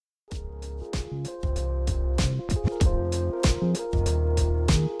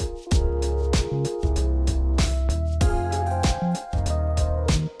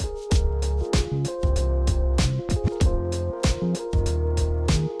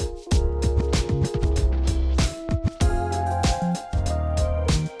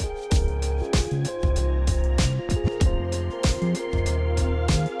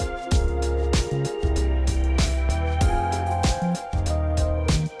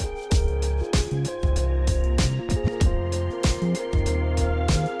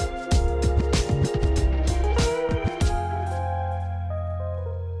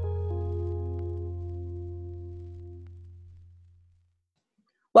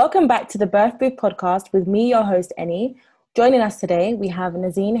Welcome back to the Birth Booth podcast with me, your host, Annie. Joining us today, we have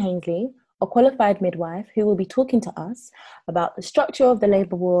Nazine Hainsley, a qualified midwife who will be talking to us about the structure of the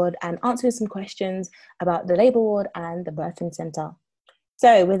labour ward and answering some questions about the labour ward and the birthing centre.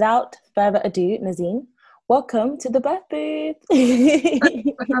 So without further ado, Nazine, welcome to the Birth Booth. Thanks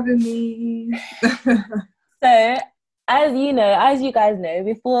for having me. So, as you guys know,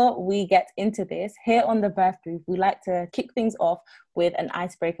 before we get into this, here on the Birth Booth, we like to kick things off with an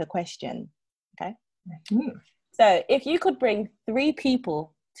icebreaker question. Okay? Mm-hmm. So, if you could bring 3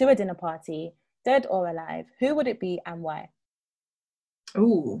 people to a dinner party, dead or alive, who would it be and why?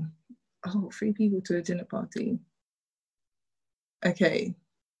 Oh, 3 people to a dinner party. Okay.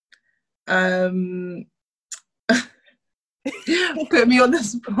 Put me on the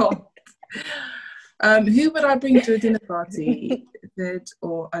spot. Who would I bring to a dinner party, dead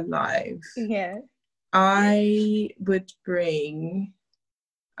or alive? Yeah. I would bring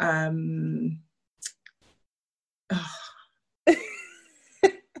I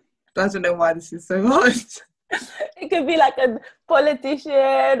don't know why this is so hard. It could be like a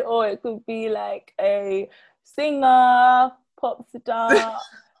politician, or it could be like a singer, pop star.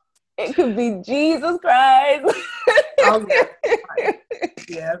 It could be Jesus Christ. Oh yeah,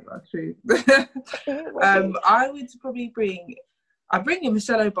 yeah, that's true. I would probably I'd bring in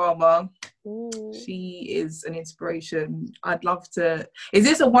Michelle Obama. Ooh. She is an inspiration. I'd love to. Is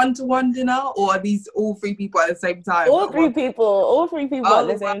this a 1-to-1 dinner, or are these all 3 people at the same time? All three people at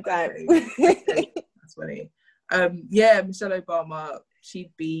the same time. Okay. That's funny. Yeah, Michelle Obama.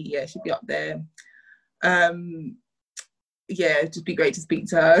 She'd be up there. Yeah, it'd just be great to speak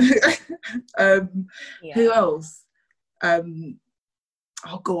to her. Who else? Oh,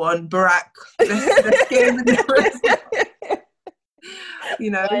 go on, Barack. Let's get in the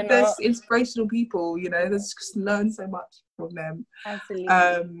there's inspirational people. There's just learn so much from them. Absolutely.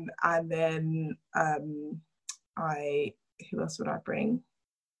 And then who else would I bring?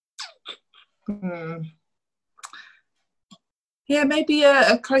 Yeah, maybe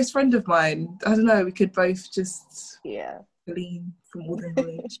a close friend of mine. I don't know. We could both just glean from all the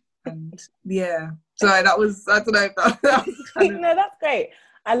knowledge. And yeah, so that was, I don't know if that was kind of... No, that's great.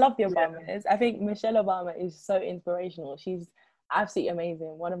 I love the Obamas. I think Michelle Obama is so inspirational. She's absolutely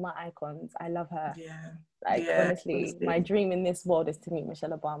amazing. One of my icons. I love her. Honestly, my dream in this world is to meet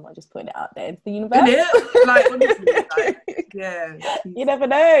Michelle Obama. Just putting it out there into the universe. Honestly, yeah. You never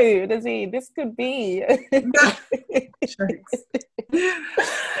know. This could be. So,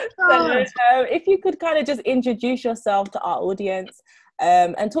 if you could kind of just introduce yourself to our audience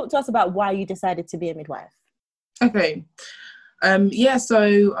and talk to us about why you decided to be a midwife. Okay. So I'm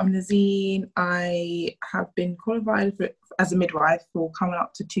Nazine. I have been qualified as a midwife for coming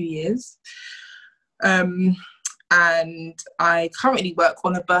up to 2 years. And I currently work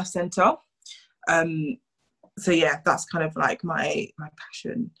on a birth centre. So yeah, that's kind of like my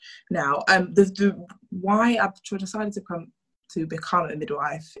passion now. The why I've decided to become a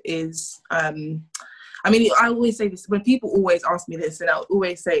midwife is, I always say this when people always ask me this, and I'll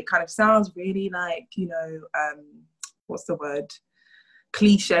always say it kind of sounds really like, what's the word?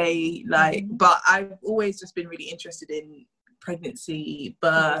 Cliche, but I've always just been really interested in pregnancy,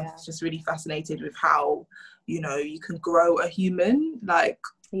 birth, just really fascinated with how, you can grow a human.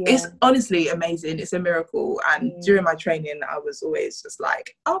 It's honestly amazing. It's a miracle. And during my training, I was always just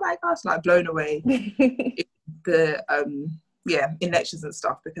like, oh my gosh, blown away in lectures and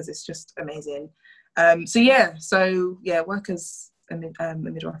stuff, because it's just amazing. Work as a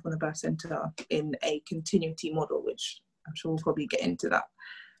midwife on a birth centre in a continuity model, which I'm sure we'll probably get into that.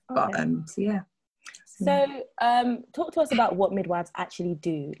 Okay. So talk to us about what midwives actually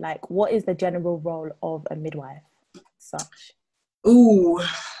do. What is the general role of a midwife such? Ooh,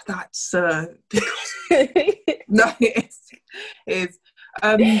 that's no, it is. As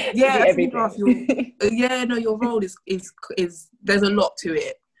a midwife, your role is there's a lot to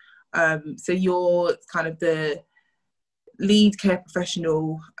it. So you're kind of the lead care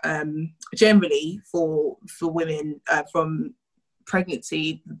professional generally for women from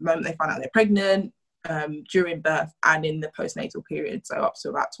pregnancy, the moment they find out they're pregnant, during birth, and in the postnatal period, so up to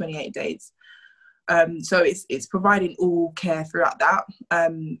about 28 days. So it's providing all care throughout that.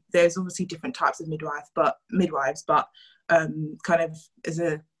 There's obviously different types of midwives, but kind of as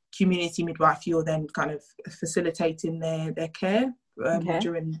a community midwife, you're then kind of facilitating their care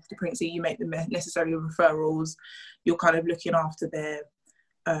during the pregnancy. You make the necessary referrals. You're kind of looking after their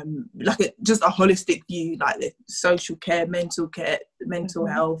just a holistic view, like the social care, mental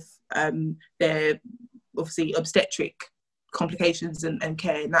health, their obviously obstetric complications and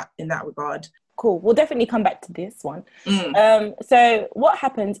care in that regard. cool. We'll definitely come back to this one. Mm. So what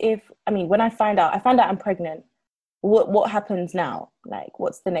happens if, I mean, when I find out I'm pregnant, what happens now? Like,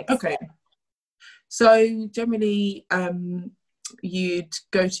 what's the next Okay. step? So generally, you'd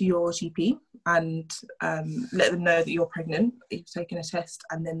go to your GP and let them know that you're pregnant, you've taken a test,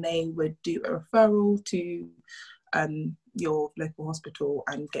 and then they would do a referral to your local hospital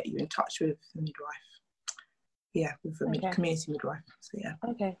and get you in touch with the midwife. Yeah, with the community midwife. So yeah.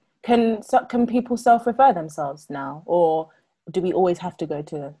 Okay. Can people self-refer themselves now, or do we always have to go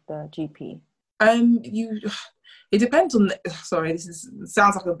to the GP? It depends on sorry,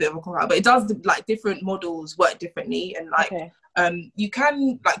 sounds like a bit of a call out, but it does, like, different models work differently, and like you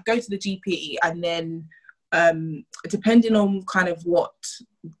can like go to the GP, and then depending on kind of what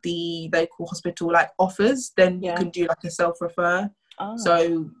the local hospital like offers, then you can do like a self-refer.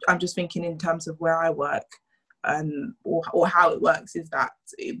 So I'm just thinking in terms of where I work, or how it works is that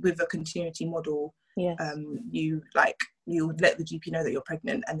with a continuity model, you let the GP know that you're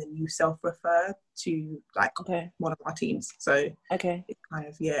pregnant, and then you self-refer to like one of our teams. So it kind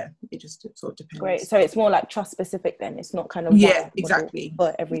of it just sort of depends. Great. So it's more like trust specific then. It's not kind of exactly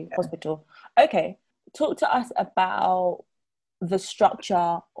for every hospital. Okay. Talk to us about the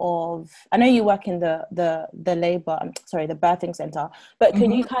structure of, I know you work in the birthing center, but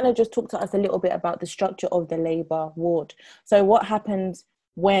can you kind of just talk to us a little bit about the structure of the labor ward? So what happens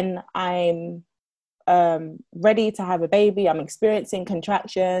when I'm ready to have a baby, I'm experiencing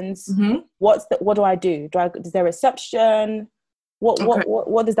contractions, what do I do? Is there a reception?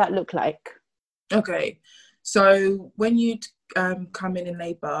 What does that look like? Okay, so when you'd come in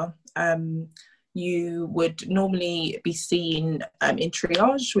labor, you would normally be seen in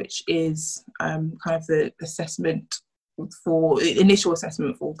triage, which is kind of the initial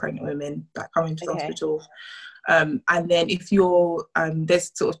assessment for pregnant women that come into the hospital. And then if you're,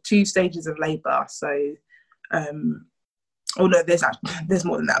 there's sort of 2 stages of labour. So, there's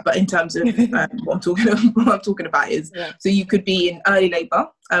more than that. But in terms of what I'm talking about is, so you could be in early labour,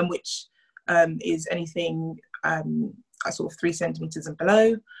 which is anything sort of 3 centimetres and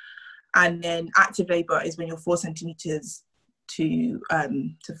below. And then active labour is when you're 4 centimetres to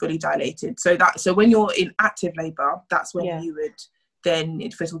fully dilated. So when you're in active labour, that's when you would then,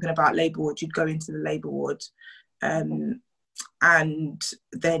 if we're talking about labour ward, you'd go into the labour ward, and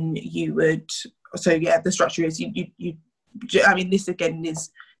then you would. So the structure is you. I mean, this again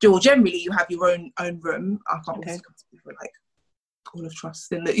is generally you have your own room. I can't for like all of trust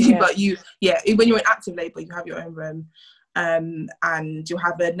in that, but when you're in active labour, you have your own room. And you'll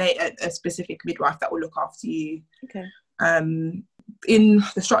have a specific midwife that will look after you. In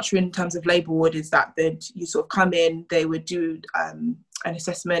the structure in terms of labour ward is that you sort of come in, they would do an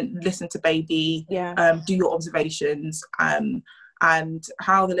assessment, listen to baby, do your observations, and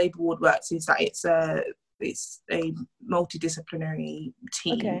how the labour ward works is that it's a multidisciplinary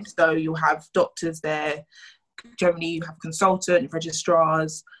team. So you'll have doctors there. Generally, you have consultant,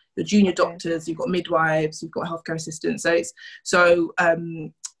 registrars, the junior doctors, you've got midwives, you've got healthcare assistants.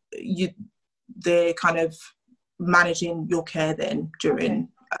 They're kind of managing your care then during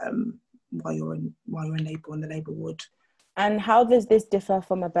while you're in labour on the labour ward. And how does this differ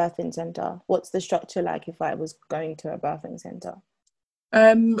from a birthing centre? What's the structure like if I was going to a birthing centre?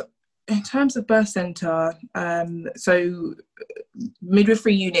 In terms of birth centre, so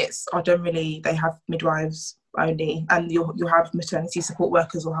midwifery units are generally, they have midwives only, and you'll have maternity support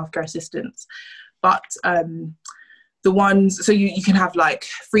workers or healthcare assistants. But the ones, so you can have like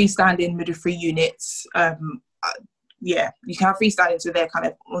freestanding midwifery units. You can have freestanding, so they're kind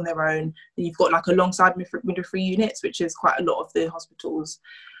of on their own. And you've got like alongside midwifery units, which is quite a lot of the hospitals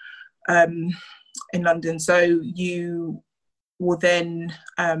in London. So you will then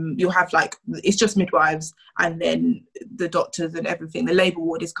you'll have like, it's just midwives, and then the doctors and everything. The labour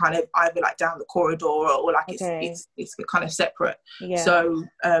ward is kind of either like down the corridor or like it's kind of separate. So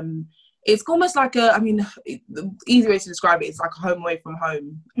it's almost like the easy way to describe it is like a home away from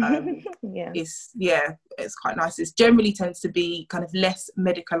home. It's quite nice. It generally tends to be kind of less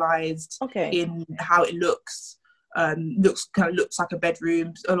medicalized in how it looks. Looks like a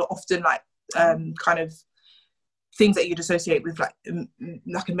bedroom. Often like kind of things that you'd associate with like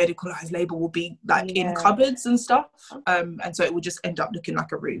a medicalized labour will be like in cupboards and stuff, and so it will just end up looking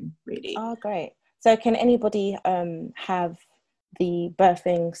like a room, really. Oh, great. So can anybody have the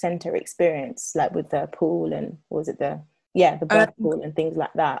birthing centre experience, like with the pool and the birth pool and things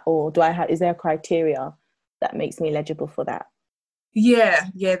like that, or is there a criteria that makes me eligible for that? Yeah,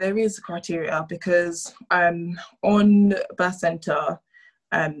 there is a criteria, because on birth centre,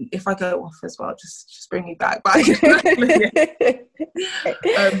 If I go off as well, just bring me back.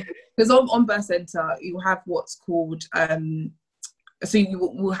 Because on birth centre, you have what's called so you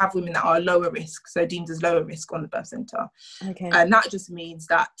will have women that are lower risk, so deemed as lower risk on the birth centre. Okay. And that just means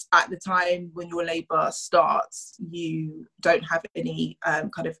that at the time when your labour starts, you don't have any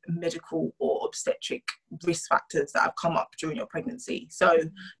kind of medical or obstetric risk factors that have come up during your pregnancy. So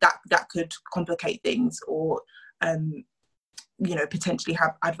that could complicate things, or potentially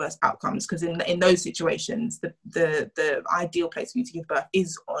have adverse outcomes, because in those situations the ideal place for you to give birth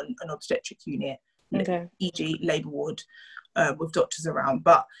is on an obstetric unit, e.g. labour ward, with doctors around.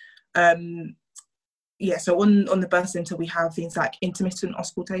 But so on the birth centre we have things like intermittent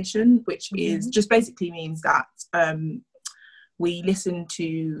auscultation, which is just basically means that we listen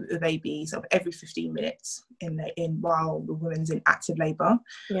to the baby sort of every 15 minutes while the woman's in active labour.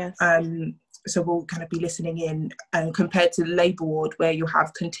 Yes. So we'll kind of be listening in, and compared to the labour ward where you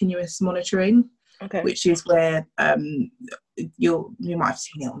have continuous monitoring, which is where you might have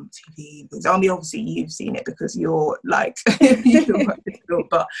seen it on TV. I mean, obviously you've seen it because you're like you're quite difficult,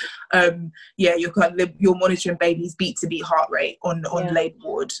 but you're monitoring baby's beat to beat heart rate on labour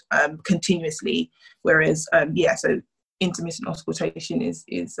ward continuously, whereas so intermittent auscultation is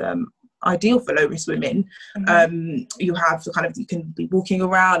ideal for low risk women. You have you can be walking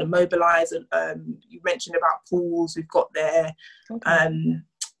around and mobilise. You mentioned about pools, we've got there.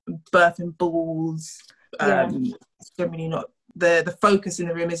 Birthing balls. It's generally not the focus in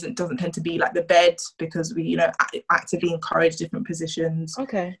the room doesn't tend to be like the bed, because we actively encourage different positions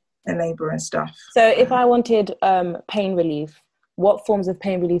in labour and stuff. So if I wanted pain relief, what forms of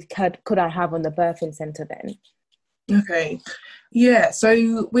pain relief could I have on the birthing centre then?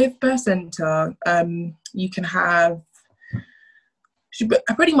 So with birth centre, you can have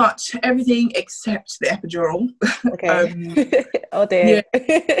pretty much everything except the epidural. Oh dear.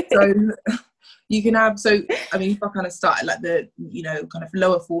 So you can have, I mean, if I kind of started like the kind of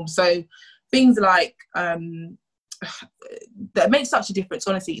lower form, so things like that make such a difference,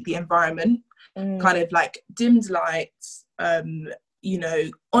 honestly, the environment, kind of like dimmed lights,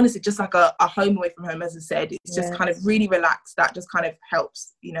 honestly, just like a home away from home, as I said, it's just kind of really relaxed. That just kind of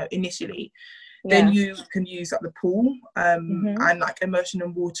helps, initially. Then you can use like the pool, and like immersion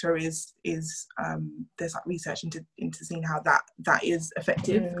in water is there's like research into seeing how that is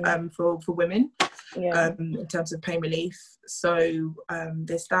effective for women in terms of pain relief. So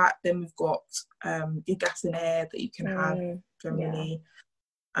there's that. Then we've got your gas and air that you can have generally,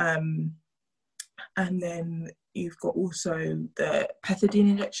 and then you've got also the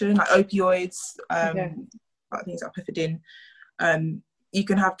pethidine injection, like opioids, like things like pethidine. You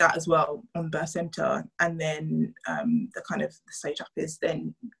can have that as well on birth centre. And then the kind of the stage up is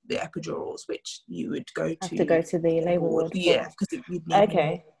then the epidurals, which you would go to the labour ward. Yeah, because you'd need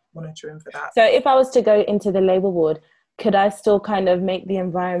monitoring for that. So if I was to go into the labour ward, could I still kind of make the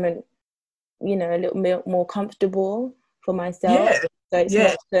environment, a little bit more comfortable for myself? Yeah. So it's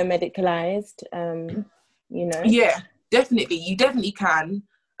not so medicalised, Yeah, definitely. You definitely can.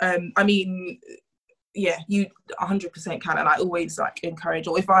 I mean, you 100% can, and I always encourage,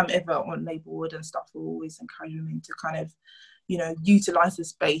 or if I'm ever on labour ward and stuff, we'll always encourage women to kind of utilise the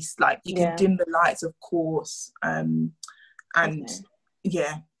space. Like you can dim the lights, of course, and I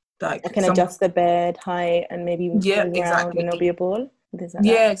can adjust the bed height and maybe around and there'll be a ball.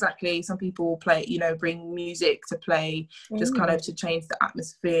 Exactly. Some people play, bring music to play, just kind of to change the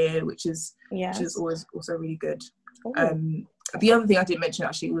atmosphere, which is always also really good. The other thing I didn't mention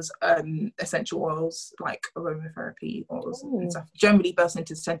actually was essential oils, like aromatherapy oils and stuff. Generally, birth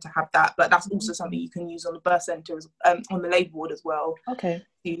centres tend to have that, but that's also something you can use on the birth centre, on the labour ward as well. To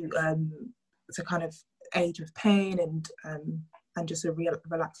kind of aid with pain and just a real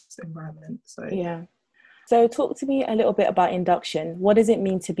relaxed environment. So talk to me a little bit about induction. What does it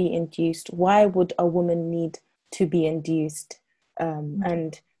mean to be induced? Why would a woman need to be induced?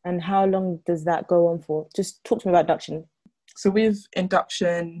 And how long does that go on for? Just talk to me about induction. So with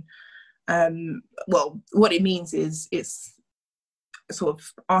induction, what it means is it's sort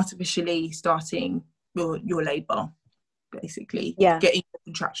of artificially starting your labour, basically. Getting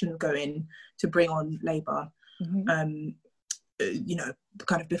contractions going to bring on labour.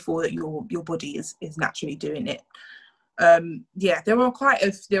 Kind of before that your body is naturally doing it. There are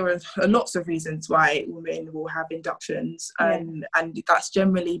lots of reasons why women will have inductions, and that's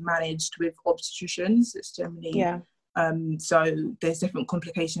generally managed with obstetricians. It's generally so there's different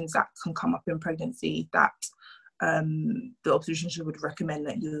complications that can come up in pregnancy that the obstetrician would recommend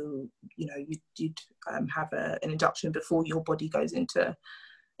that you'd have an induction before your body goes into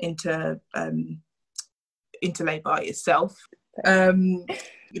labour itself.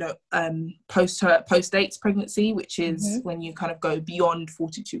 Post-dates pregnancy, which is Mm-hmm. when you kind of go beyond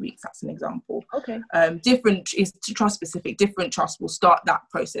 42 weeks. That's an example. Okay. Different is trust specific. Different trusts will start that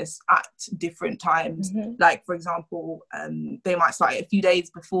process at different times. Mm-hmm. Like, for example, they might start it a few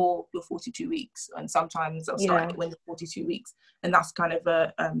days before your 42 weeks, and sometimes they'll start it when you're 42 weeks, and that's kind of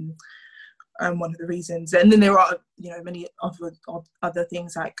one of the reasons. And then there are, many other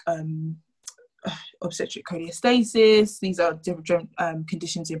things like obstetric cholestasis. These are different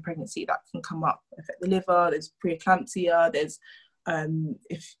conditions in pregnancy that can come up, affect the liver. There's preeclampsia. There's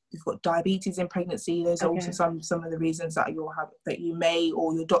if you've got diabetes in pregnancy, there's also some of the reasons that you may,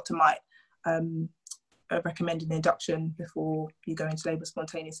 or your doctor might recommend an induction before you go into labour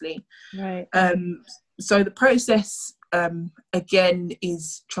spontaneously. Right. So the process again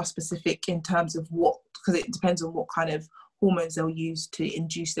is trust specific in terms of because it depends on what kind of hormones they'll use to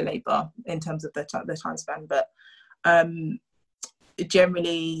induce the labour in terms of the time span. But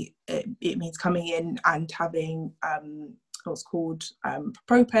generally it means coming in and having what's called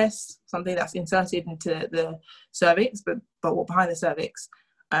propess, something that's inserted into the cervix, but behind the cervix,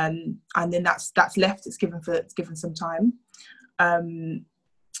 and then that's left. It's given some time,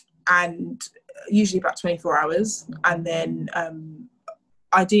 and usually about 24 hours, and then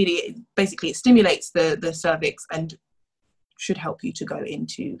ideally it stimulates the cervix and should help you to go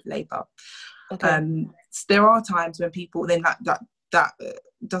into labour. There are times when people then that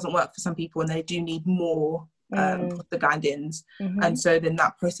doesn't work for some people, and they do need more prostaglandins, and so then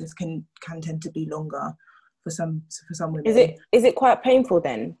that process can tend to be longer for some women. Is it quite painful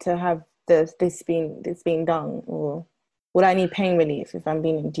then to have this being done, or would I need pain relief if I'm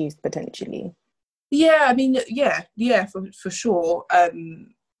being induced potentially? Yeah, I mean, yeah, for sure.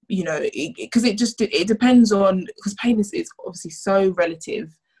 Because it depends on, because pain is obviously so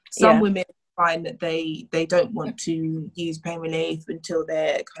relative. Some women find that they don't want to use pain relief until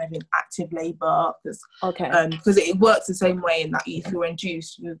they're kind of in active labour, because it works the same way in that if you're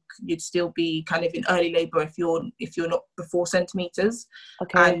induced, you'd still be kind of in early labour if you're not the 4 centimetres.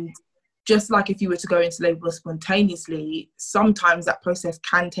 And just like if you were to go into labour spontaneously, sometimes that process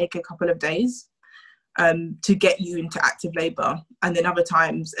can take a couple of days to get you into active labour, and then other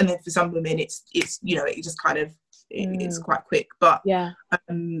times, and then for some women it's it just kind of it's quite quick. But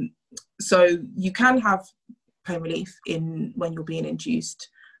so you can have pain relief when you're being induced.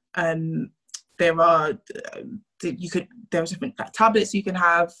 There are different tablets you can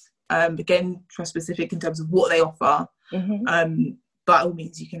have, again trust specific in terms of what they offer. By all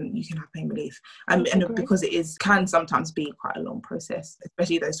means you can have pain relief, and because it can sometimes be quite a long process,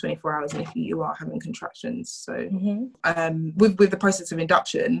 especially those 24 hours, and if you are having contractions. So with the process of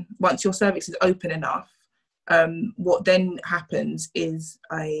induction, once your cervix is open enough, what then happens is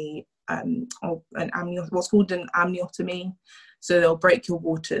what's called an amniotomy. So they'll break your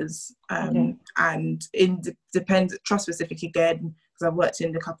waters, and depends, trust specific again, because I've worked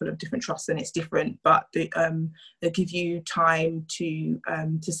in a couple of different trusts and it's different, but they'll give you time to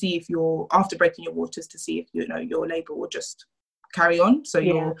see if after breaking your waters, to see if your labour will just carry on, so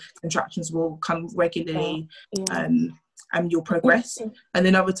your contractions will come regularly, and you'll progress. And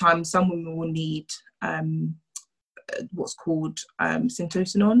then other times some women will need what's called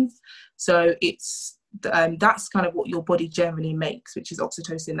syntocinon. So it's that's kind of what your body generally makes, which is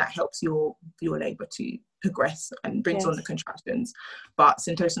oxytocin, that helps your labour to progress and brings on the contractions. But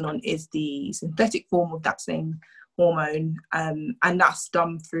syntocinon is the synthetic form of that same hormone, and that's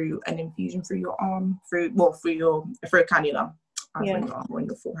done through an infusion through your arm, through a cannula, on your arm or in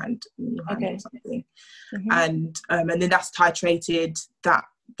your forehand, in your hand or something. And then that's titrated, that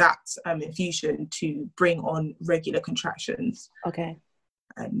infusion, to bring on regular contractions.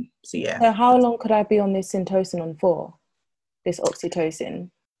 So how long could I be on this syntocinon for, this oxytocin?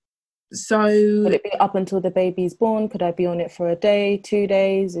 So would it be up until the baby's born? Could I be on it for a day, 2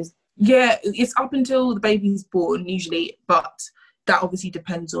 days? It's up until the baby's born usually, but that obviously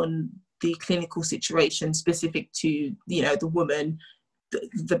depends on the clinical situation specific to the woman,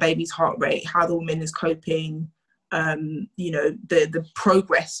 the baby's heart rate, how the woman is coping, the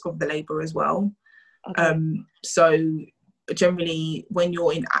progress of the labour as well. So generally when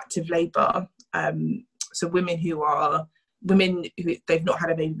you're in active labour, so women who they've not had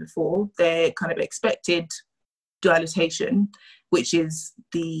a baby before, they're kind of expected dilatation, which is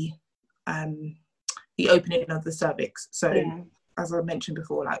the opening of the cervix. So as I mentioned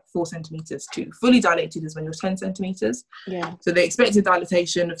before, like 4 centimetres to fully dilated is when you're 10 centimetres. So the expected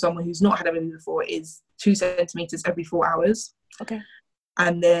dilatation of someone who's not had a baby before is 2 centimetres every 4 hours.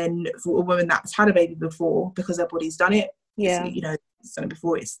 And then for a woman that's had a baby before, because her body's done it, it's done it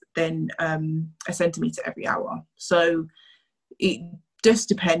before, it's then a centimetre every hour. So it just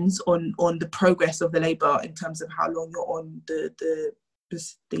depends on the progress of the labour in terms of how long you're on the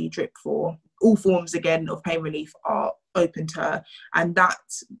drip for. All forms again of pain relief are open to her, and that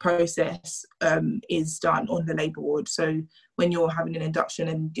process is done on the labour ward. So when you're having an induction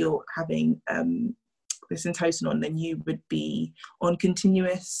and you're having the Syntocin on, then you would be on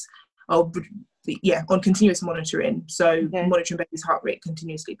continuous monitoring. So monitoring baby's heart rate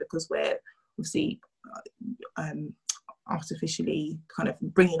continuously, because we're obviously artificially kind of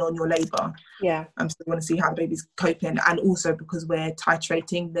bringing on your labour. So we want to see how the baby's coping, and also because we're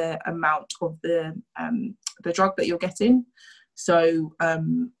titrating the amount of the drug that you're getting. So we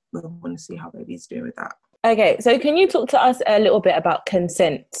want to see how baby's doing with that. Okay, so can you talk to us a little bit about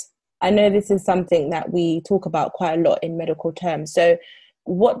consent? I know this is something that we talk about quite a lot in medical terms. So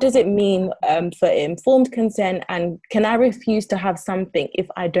what does it mean for informed consent, and can I refuse to have something if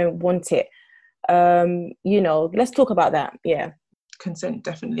I don't want it? Let's talk about that. Consent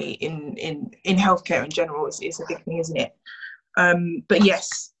definitely in healthcare in general is a big thing, isn't it? But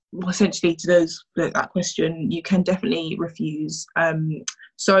yes, essentially to that question, you can definitely refuse.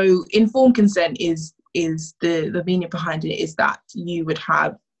 So informed consent is the meaning behind it is that you would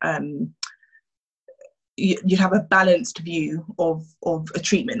have you'd have a balanced view of a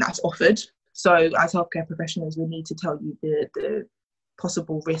treatment that's offered. So as healthcare professionals, we need to tell you the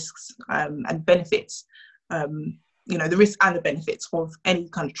possible risks and benefits, the risks and the benefits of any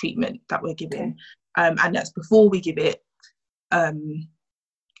kind of treatment that we're giving. And that's before we give it,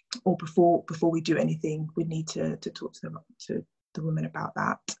 or before we do anything. We need to talk to the woman about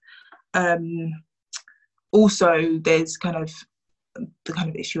that. Also, there's kind of the kind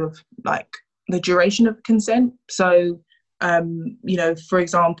of issue of like the duration of consent. So for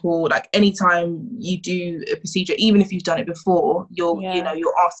example, like anytime you do a procedure, even if you've done it before, you're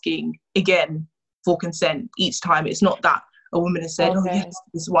asking again for consent each time. It's not that a woman has said, oh yes,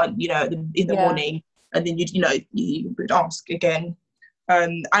 this one, in the morning, and then you would ask again.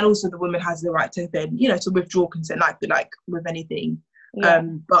 And also the woman has the right to then, to withdraw consent, like with anything.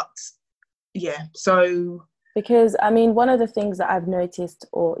 So because I mean, one of the things that I've noticed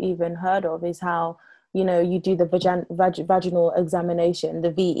or even heard of is how you do the vaginal examination,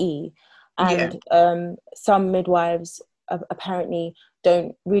 the VE, and some midwives apparently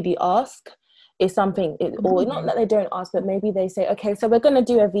don't really ask. It's something, or not that they don't ask, but maybe they say, okay, so we're going to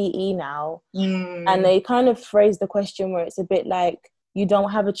do a VE now. And they kind of phrase the question where it's a bit like, you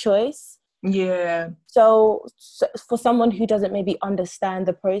don't have a choice. So for someone who doesn't maybe understand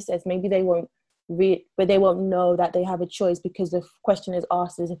the process, maybe they won't but they won't know that they have a choice, because the question is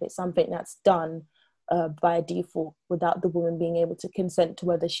asked as if it's something that's done by default without the woman being able to consent to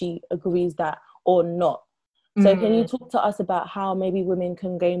whether she agrees that or not. So can you talk to us about how maybe women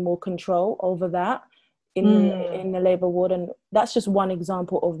can gain more control over that in the labour ward? And that's just one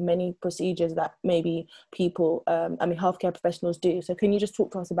example of many procedures that maybe people, healthcare professionals do. So can you just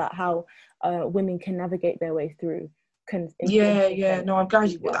talk to us about how women can navigate their way through? No, I'm glad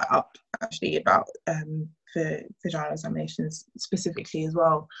you brought that up, actually, about for vaginal examinations specifically as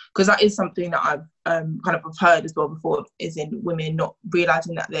well, because that is something that I've kind of heard as well before, is in women not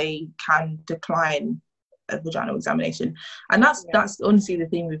realising that they can decline a vaginal examination. And that's honestly the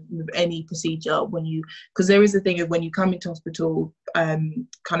thing with any procedure, because there is a thing of when you come into hospital,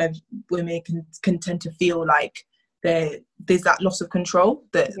 kind of women can tend to feel like there's that loss of control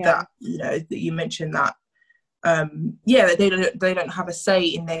that you mentioned, that they don't have a say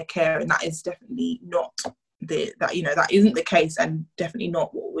in their care, and that is definitely not that isn't the case, and definitely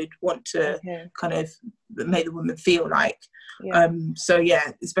not what we'd want to kind of make the woman feel like.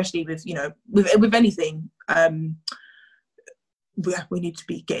 Especially with anything, we need to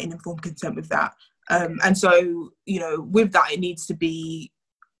be getting informed consent with that. And so with that, it needs to be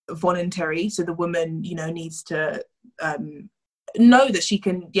voluntary, so the woman needs to know that she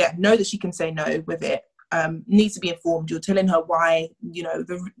can say no with it. Needs to be informed. You're telling her why,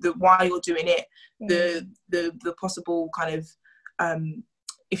 the why you're doing it, the possible kind of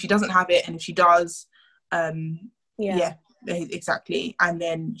if she doesn't have it, and if she does, exactly. And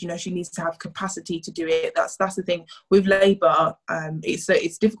then she needs to have capacity to do it. That's the thing with labour.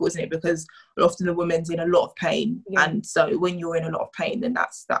 It's difficult, isn't it? Because often the woman's in a lot of pain, and so when you're in a lot of pain, then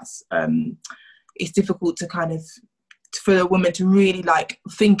that's it's difficult to kind of for a woman to really like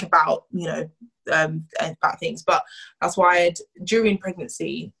think about about things. But that's why during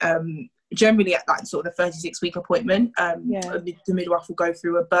pregnancy, generally at that sort of the 36-week appointment, the midwife will go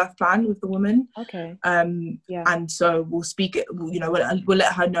through a birth plan with the woman. And so we'll speak it, we'll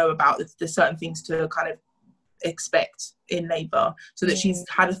let her know about the certain things to kind of expect in labour, so that she's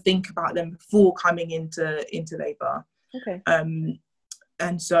had to think about them before coming into labour. Okay.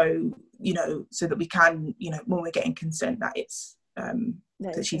 And so, you know, so that we can, you know, when we're getting consent, that it's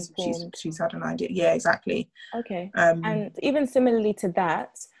that she's had an idea. Yeah, exactly. Okay. And even similarly to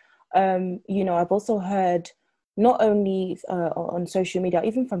that, you know, I've also heard not only on social media,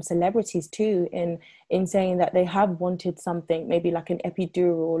 even from celebrities too, in saying that they have wanted something, maybe like an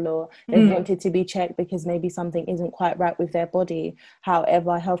epidural, or they've wanted to be checked because maybe something isn't quite right with their body.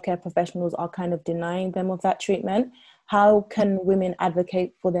 However, healthcare professionals are kind of denying them of that treatment. How can women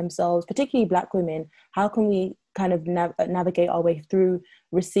advocate for themselves, particularly Black women? How can we kind of navigate our way through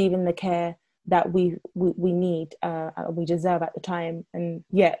receiving the care that we need, we deserve at the time, and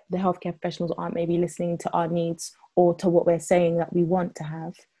yet the healthcare professionals aren't maybe listening to our needs or to what we're saying that we want to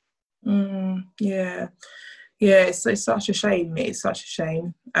have? Yeah, it's such a shame. It's such a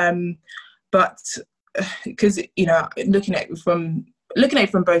shame. But because, you know, looking at it from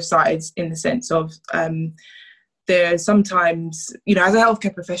both sides, in the sense of there's sometimes, you know, as a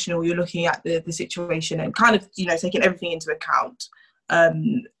healthcare professional, you're looking at the situation and kind of, you know, taking everything into account.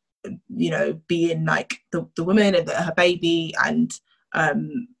 You know, being like the woman and her baby, and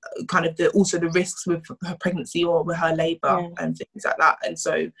kind of also the risks with her pregnancy or with her labour, and things like that. And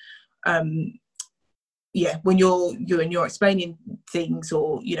so when you're explaining things,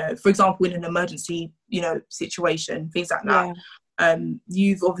 or, you know, for example, in an emergency, you know, situation, things like that,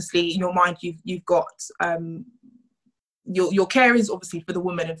 you've obviously in your mind you've got your care is obviously for the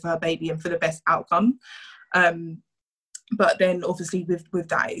woman and for her baby and for the best outcome. But then obviously with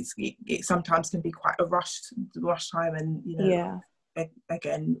that, it sometimes can be quite a rushed time, and, you know,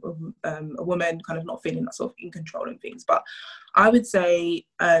 again, a woman kind of not feeling that sort of in control and things. But I would say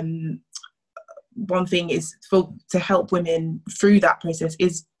one thing is to help women through that process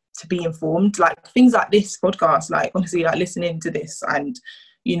is to be informed. Like things like this podcast, like honestly, like listening to this, and,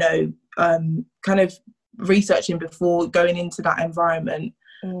 you know, kind of researching before going into that environment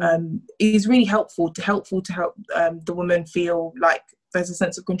is really helpful to help the woman feel like there's a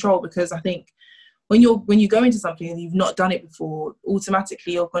sense of control. Because I think when you go into something and you've not done it before,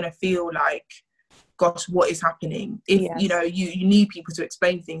 automatically you're going to feel like, gosh, what is happening? If you know, you need people to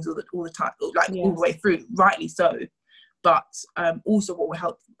explain things all the time, like all the way through, rightly so. But also what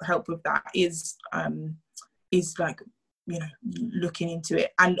will help with that is like, you know, looking into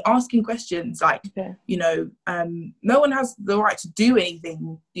it and asking questions, like, you know, no one has the right to do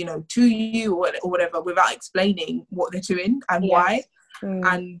anything, you know, to you or whatever without explaining what they're doing and why.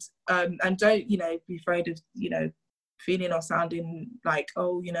 And don't, you know, be afraid of, you know, feeling or sounding like,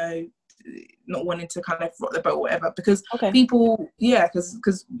 oh, you know, not wanting to kind of rock the boat or whatever, because people,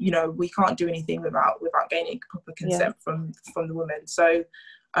 because you know, we can't do anything without gaining proper consent from the woman. So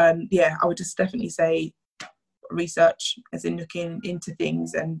I would just definitely say research, as in looking into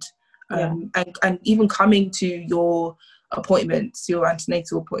things, and even coming to your appointments, your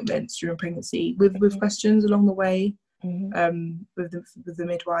antenatal appointments during pregnancy with questions along the way, with the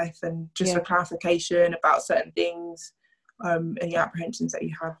midwife, and just for clarification about certain things, any apprehensions that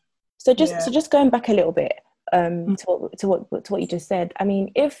you have. So just going back a little bit to what you just said. I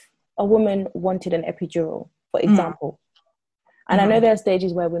mean, if a woman wanted an epidural, for example, and I know there are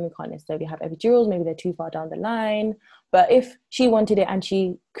stages where women can't necessarily have epidurals, maybe they're too far down the line, but if she wanted it and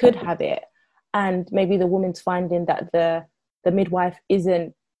she could have it, and maybe the woman's finding that the midwife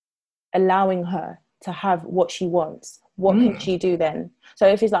isn't allowing her to have what she wants, what can she do then? So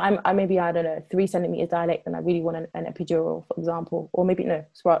if it's like, I maybe, I don't know, 3 centimeters dilate and I really want an epidural, for example, or maybe no,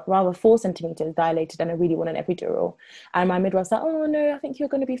 it's rather 4 centimeters dilated and I really want an epidural, and my midwife's like, oh no, I think you're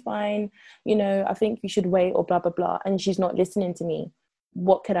going to be fine, you know, I think you should wait, or blah blah blah, and she's not listening to me,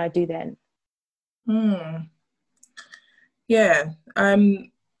 what could I do then?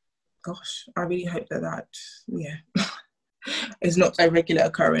 Gosh, I really hope that is not a regular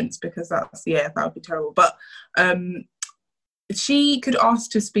occurrence, because that would be terrible. But she could ask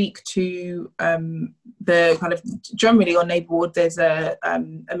to speak to the kind of, generally on labour ward, there's a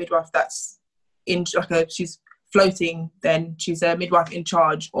midwife that's in she's floating, then she's a midwife in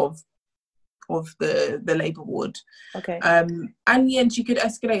charge of the labour ward. And she could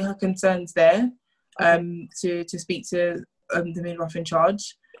escalate her concerns there, to speak to the midwife in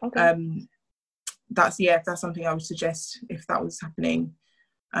charge. That's something I would suggest if that was happening.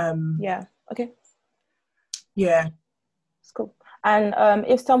 It's cool. And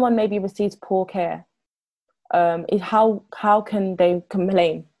if someone maybe receives poor care, how can they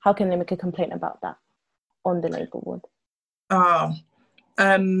complain? How can they make a complaint about that on the labour ward?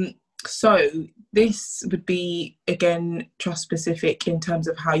 So this would be, again, trust specific in terms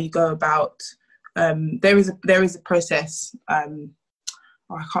of how you go about. There is a process.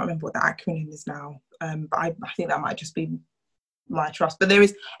 I can't remember what the acronym is now, but I think that might just be my trust. But there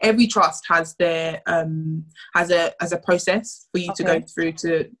is, every trust has their has a process for you to go through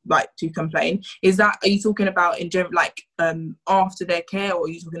to complain. Are you talking about in general, after their care, or are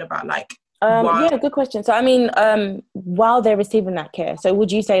you talking about while? Yeah, good question. So I mean, while they're receiving that care, so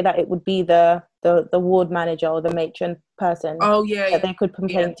would you say that it would be the ward manager or the matron person that they could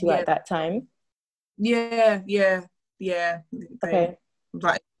complain to at that time? Yeah. Okay.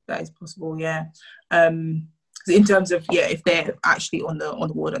 That is possible. Yeah. In terms of if they're actually on the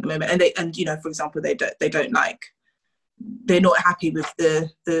ward at the moment, and for example, they're not happy with the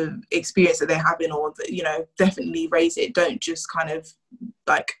experience that they're having, or definitely raise it. Don't just kind of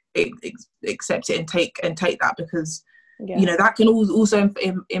accept it and take that, because that can also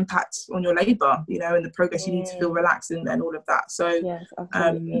impact on your labour, and the progress. You need to feel relaxed and all of that. So yes,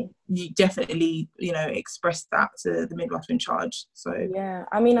 absolutely. You definitely express that to the midwife in charge. So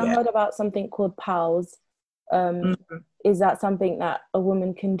I mean, I heard about something called PALS. Is that something that a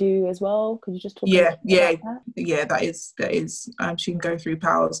woman can do as well? Could you just talk about that? That is she can go through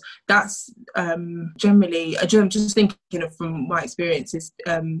PALS. That's generally, I'm just thinking of, from my experiences,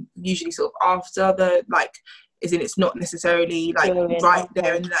 usually sort of after the it's not necessarily right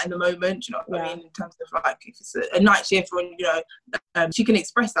there in the moment. Do you know what I mean? In terms of if it's a night shift, or she can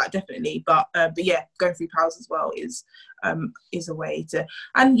express that definitely. But going through PALS as well is a way to,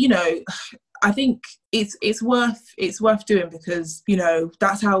 and I think it's worth doing, because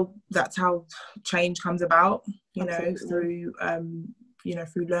that's how change comes about. Through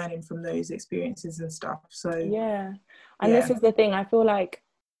through learning from those experiences and stuff. So this is the thing. I feel like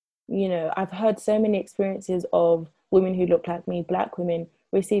I've heard so many experiences of women who look like me, Black women,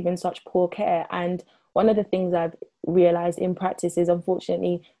 receiving such poor care. And one of the things I've realized in practice is,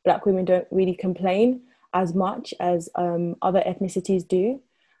 unfortunately, Black women don't really complain as much as other ethnicities do.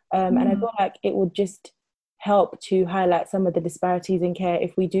 And I feel like it would just help to highlight some of the disparities in care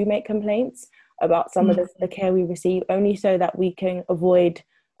if we do make complaints about some of the care we receive, only so that we can avoid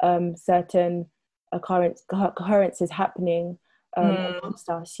certain occurrences happening amongst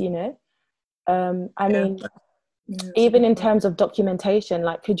us, I mean, even in terms of documentation,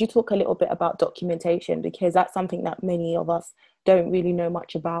 could you talk a little bit about documentation? Because that's something that many of us don't really know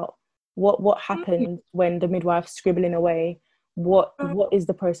much about. What happens when the midwife's scribbling away? What is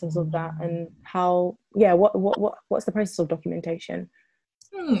the process of that, and how what's the process of documentation?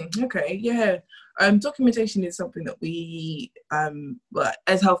 Documentation is something that we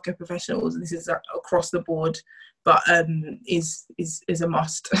as healthcare professionals, this is across the board, but is a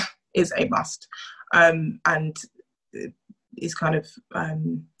must. Is a must, and is kind of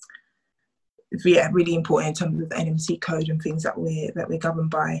really important in terms of the NMC code and things that we're governed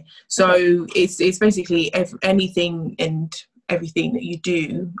by. So it's basically anything and everything that you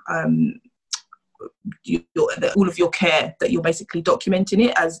do, all of your care, that you're basically documenting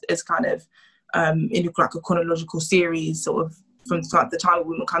it as kind of in a chronological series, sort of from the time a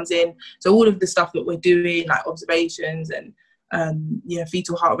woman comes in. So all of the stuff that we're doing, like observations and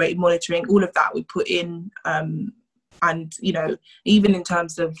fetal heart rate monitoring, all of that we put in, and even in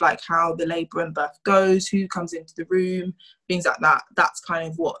terms of how the labour and birth goes, who comes into the room, things like that. That's kind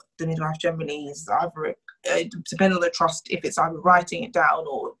of what the midwife generally is, either depending on the trust, if it's either writing it down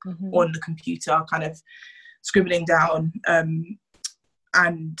or on the computer, kind of scribbling down.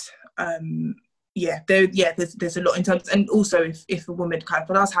 There's a lot in terms, and also if a woman kind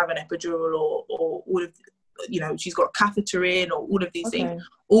of does have an epidural or all of she's got a catheter in, or all of these things,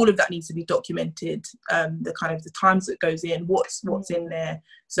 all of that needs to be documented, the kind of the times that goes in, what's in there.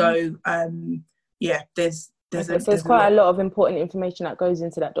 So there's quite a lot of important information that goes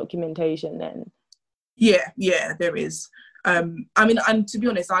into that documentation then. There is. I mean, and to be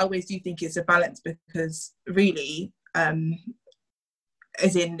honest, I always do think it's a balance, because really,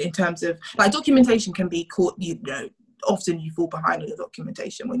 as in terms of documentation can be caught, often you fall behind on your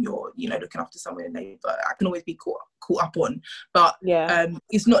documentation when you're looking after someone in labour. I can always be caught up on, but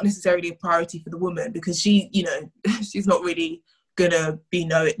it's not necessarily a priority for the woman, because she she's not really gonna be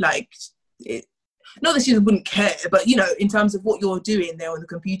not that she wouldn't care, but in terms of what you're doing there on the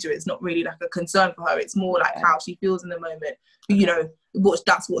computer, it's not really a concern for her. It's more how she feels in the moment.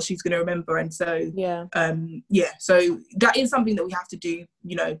 That's what she's going to remember. And so so that is something that we have to do,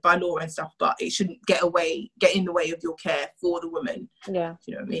 by law and stuff, but it shouldn't get in the way of your care for the woman. Do you know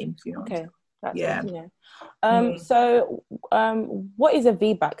what I mean? That's good to know. So what is a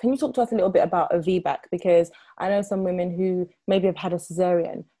VBAC? Can you talk to us a little bit about a VBAC? Because I know some women who maybe have had a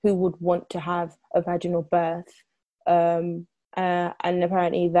cesarean who would want to have a vaginal birth. and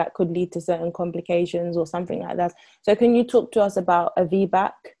apparently that could lead to certain complications or something like that. So can you talk to us about a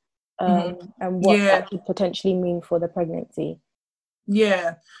VBAC, and what Yeah. that could potentially mean for the pregnancy?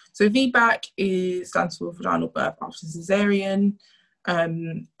 Yeah, so VBAC stands for vaginal birth after cesarean,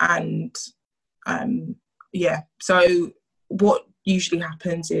 and yeah. So what usually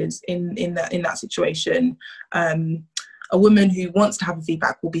happens is in that situation, a woman who wants to have a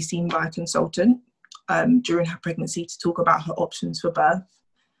VBAC will be seen by a consultant during her pregnancy to talk about her options for birth.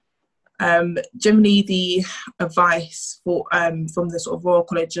 Generally, the advice from the sort of Royal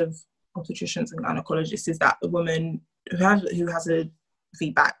College of Obstetricians and Gynecologists is that a woman who has a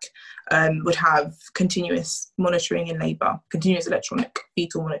VBAC would have continuous monitoring in labour, continuous electronic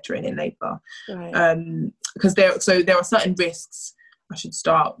fetal monitoring in labour, Right. because there are certain risks. I should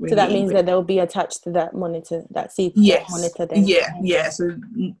start really. So that means that they'll be attached to that monitor, that CPAP yes, monitor. Then. yeah.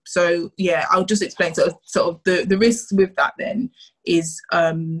 So yeah, I'll just explain. So sort of the risks with that then is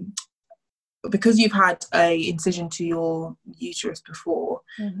because you've had a incision to your uterus before,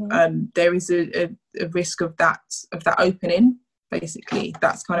 there is a risk of that opening. Basically,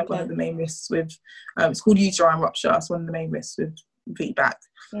 that's kind of one of the main risks with. It's called uterine rupture. It's one of the main risks with VBAC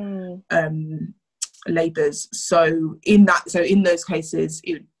labours. So in those cases,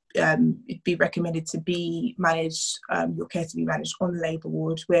 it'd be recommended to be managed. Your care to be managed on the labour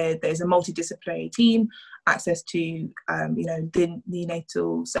ward, where there's a multidisciplinary team, access to the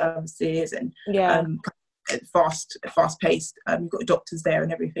neonatal services, and fast paced. You've got doctors there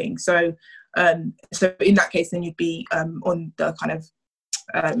and everything. So in that case, then you'd be on the kind of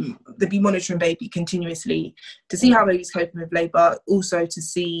they'd be monitoring baby continuously to see how baby's coping with labour, also to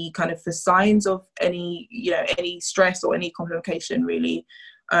see kind of for signs of any stress or any complication really.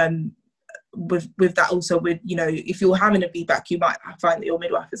 With that also, with if you're having a VBAC, you might find that your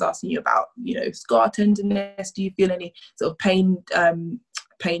midwife is asking you about scar tenderness. Do you feel any sort of pain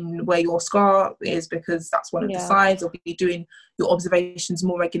where your scar is, because that's one of the signs, or be doing your observations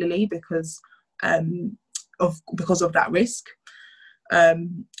more regularly because of that risk.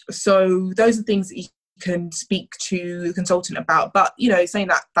 So those are things that you can speak to the consultant about. But saying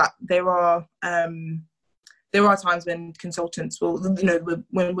that there are times when consultants will,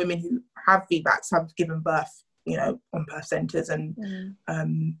 when women who have VBACs have given birth, on birth centres and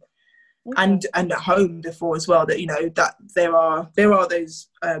at home before as well, that that there are those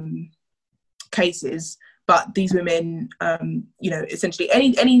cases. But these women, essentially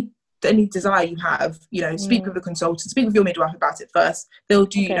any desire you have, speak with a consultant, speak with your midwife about it first. They'll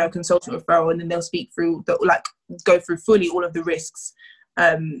do consultant referral, and then they'll speak through go through fully all of the risks,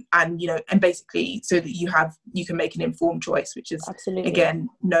 and basically so that you can make an informed choice, which is again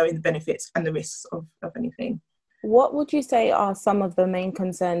knowing the benefits and the risks of anything. What would you say are some of the main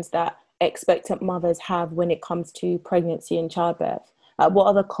concerns that expectant mothers have when it comes to pregnancy and childbirth? What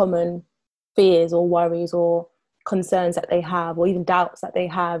are the common fears or worries or concerns that they have, or even doubts that they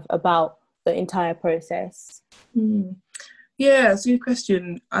have about the entire process? Yeah, it's a good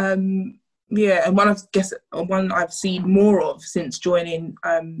question. And one I've seen more of since joining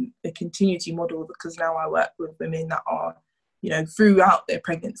the continuity model, because now I work with women that are throughout their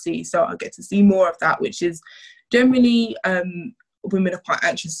pregnancy, so I get to see more of that, which is generally women are quite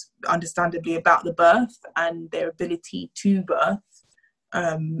anxious, understandably, about the birth and their ability to birth.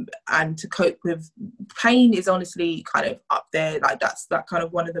 And to cope with pain is honestly kind of up there. That's kind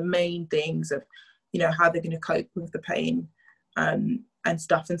of one of the main things of how they're going to cope with the pain and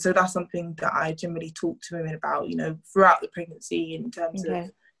stuff. And so that's something that I generally talk to women about throughout the pregnancy, in terms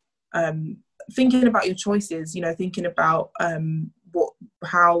of thinking about your choices, thinking about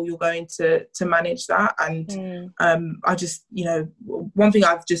how you're going to manage that. And I just one thing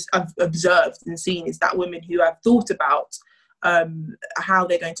I've observed and seen is that women who have thought about how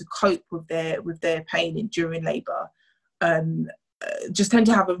they're going to cope with their pain during labour just tend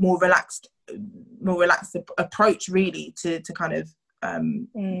to have a more relaxed approach really to kind of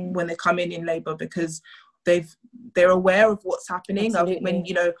when they come in labour, because they're aware of what's happening. I think when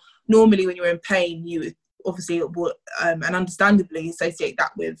normally when you're in pain, you obviously will and understandably associate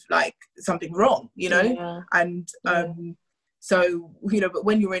that with like something wrong, and so but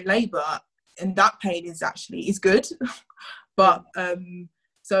when you're in labour, and that pain is good. But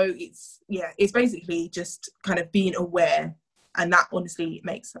so it's basically just kind of being aware, and that honestly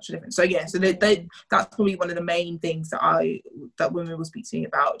makes such a difference. So that's probably one of the main things that women will speak to me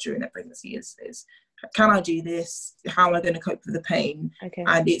about during their pregnancy is can I do this? How am I going to cope with the pain?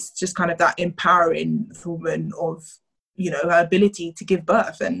 And it's just kind of that empowering the woman of her ability to give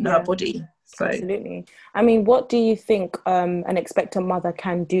birth and her body. So. Absolutely. I mean, what do you think an expectant mother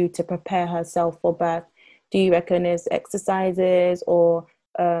can do to prepare herself for birth do you reckon is exercises or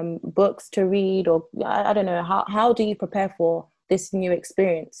books to read, or I don't know, how do you prepare for this new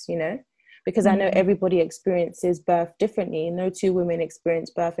experience, you know? Because I know everybody experiences birth differently. No two women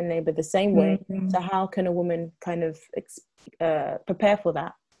experience birth and labor the same way. So how can a woman kind of prepare for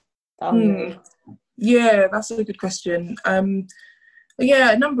that? Yeah, that's a good question.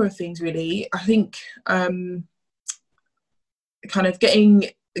 Yeah, a number of things really. I think kind of getting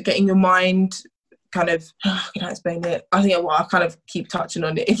your mind kind of, how can I explain it? I think I kind of keep touching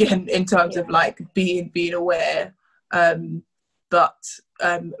on it again in terms of like being aware. But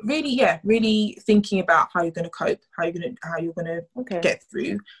really thinking about how you're going to cope, how you're going to get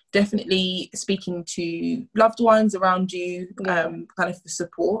through. Definitely speaking to loved ones around you, kind of for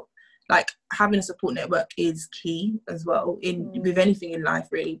support. Like having a support network is key as well with anything in life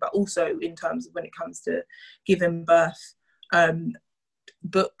really, but also in terms of when it comes to giving birth.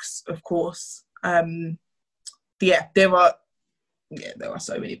 Books, of course. There are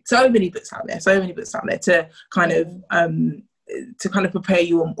so many books out there to kind of prepare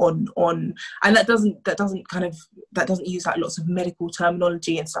you on and that doesn't use like lots of medical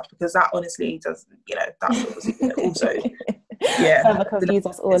terminology and stuff, because that honestly does, that's obviously also confuse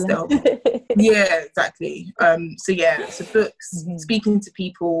us all. Exactly. So books, speaking to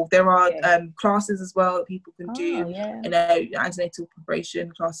people. There are classes as well that people can do, antenatal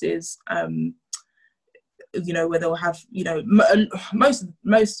preparation classes, where they'll have,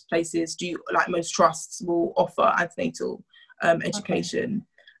 most places do, like most trusts will offer antenatal education,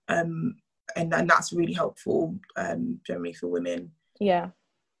 and that's really helpful generally for women. Great.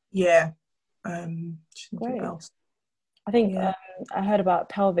 Else? I think I heard about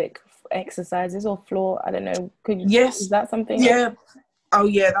pelvic exercises or floor. I don't know. Is that something? Oh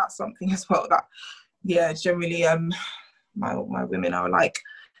yeah, that's something as well. That generally my women are like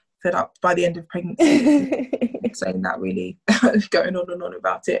fed up by the end of pregnancy saying that, really going on and on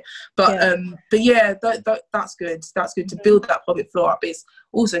about it, but that's good to build that pelvic floor up. It's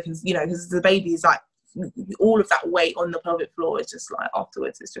also because the baby is like, all of that weight on the pelvic floor is just like,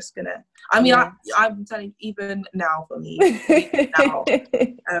 afterwards it's just gonna, I'm telling you, even now for me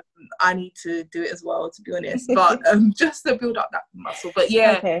I need to do it as well, to be honest, but just to build up that muscle. But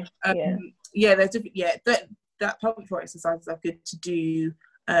there's different that pelvic floor exercises are good to do,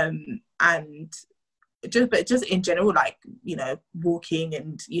 and just in general, like walking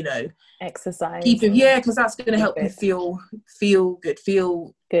and exercise, because that's going to help you feel good,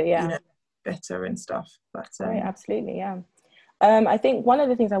 better and stuff. But right, absolutely, I think one of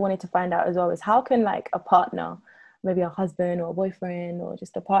the things I wanted to find out as well is how can like a partner, maybe a husband or a boyfriend or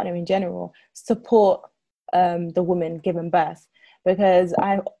just a partner in general, support the woman giving birth? Because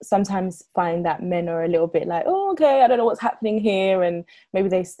I sometimes find that men are a little bit like, oh, okay, I don't know what's happening here, and maybe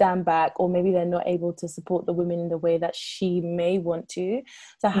they stand back, or maybe they're not able to support the woman in the way that she may want to.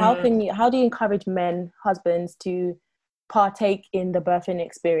 So how do you encourage men, husbands, to partake in the birthing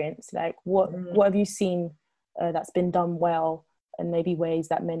experience? Like what have you seen that's been done well, and maybe ways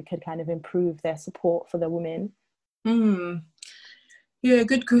that men could kind of improve their support for the women?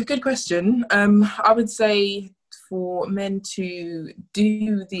 Good question. I would say for men to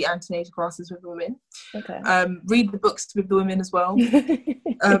do the antenatal classes with the women, read the books with the women as well.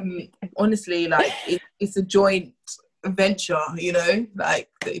 Honestly, like it's a joint venture, like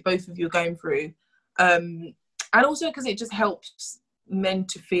that both of you are going through, and also because it just helps men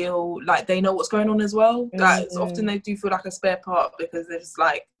to feel like they know what's going on as well. Like, often they do feel like a spare part, because they're just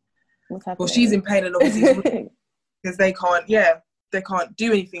like, well, she's in pain, and obviously because they can't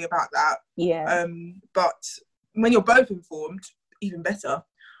do anything about that. But when you're both informed, even better.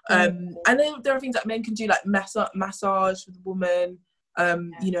 And then there are things that men can do, like massage for the woman.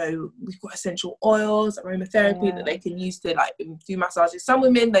 We've got essential oils, aromatherapy that they can use to like do massages. Some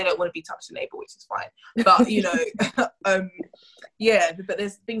women, they don't want to be touched in labour, which is fine, but but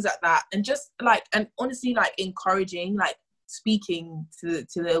there's things like that, and just like, and honestly, like encouraging, like speaking to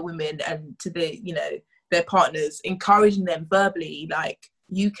the women and to the their partners, encouraging them verbally, like,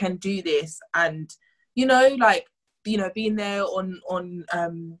 you can do this, and being there on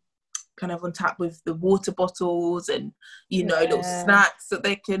kind of on tap with the water bottles and little snacks that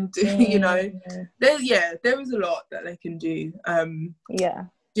they can do. There is a lot that they can do,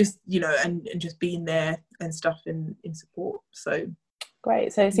 just and just being there and stuff in support. So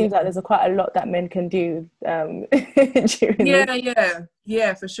great. So it seems like there's quite a lot that men can do during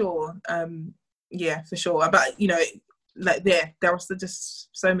for sure. For sure. But like there are just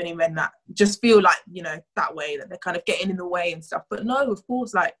so many men that just feel like that way, that they're kind of getting in the way and stuff. But no, of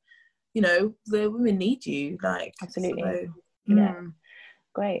course, like the women need you, like, absolutely. So,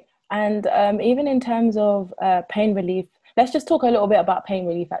 Great. And even in terms of pain relief, let's just talk a little bit about pain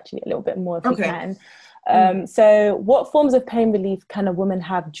relief, actually, a little bit more if we Okay. can. So what forms of pain relief can a woman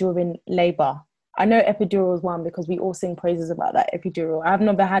have during labor? I know epidural is one because we all sing praises about that epidural. I've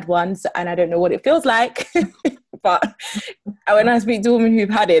never had one, and I don't know what it feels like. But when I speak to women who've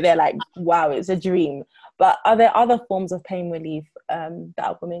had it, they're like, wow, it's a dream. But are there other forms of pain relief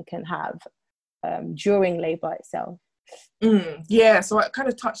that women can have during labor itself? Yeah, so I kind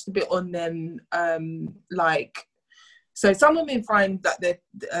of touched a bit on them. So some women find that they're,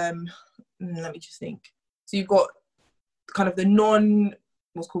 let me just think. So you've got kind of the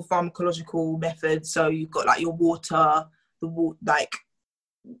what's called pharmacological methods. So you've got like your water, like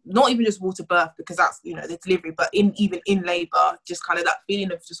not even just water birth, because that's, the delivery, but even in labor, just kind of that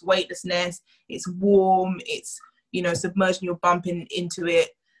feeling of just weightlessness. It's warm, it's, submerging your bump into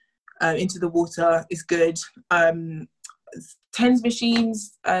it, into the water is good. TENS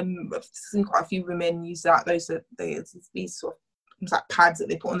machines, I've seen quite a few women use that. These sort of, it's like pads that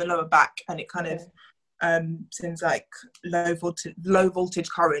they put on the lower back, and it kind of sends like low voltage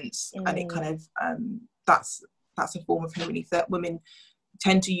currents, and it kind of that's a form of pain relief that women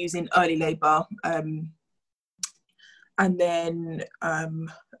tend to use in early labor. And then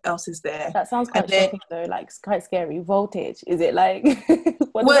else is there? That sounds quite shocking though, like it's quite scary. Voltage, is it like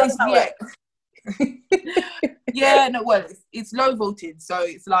what does that work? Yeah, no, well, it's low voltage, so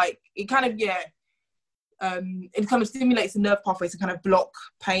it's like it kind of it kind of stimulates the nerve pathways to kind of block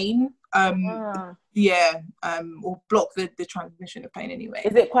pain, or block the transmission of pain anyway.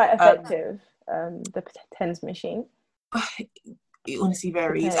 Is it quite effective, the TENS machine? It honestly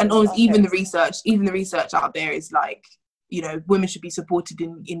varies. And honestly, even the research out there is like, women should be supported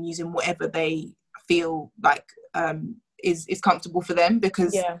in using whatever they feel like is comfortable for them,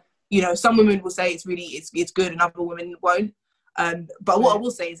 because some women will say it's good and other women won't. But what I will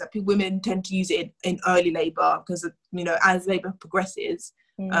say is that women tend to use it in early labor, because as labor progresses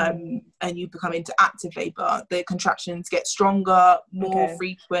and you become into active labor, the contractions get stronger, more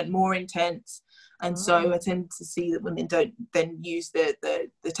frequent, more intense. And so I tend to see that women don't then use the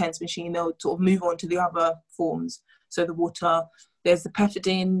TENS machine. They'll sort of move on to the other forms. So the water, there's the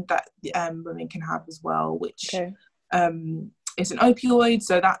pethidine that women can have as well, which is an opioid.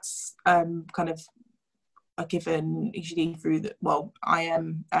 So that's kind of a given usually through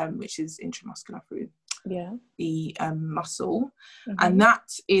IM, which is intramuscular through the muscle. And that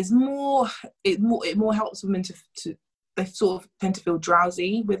is it more helps women to they sort of tend to feel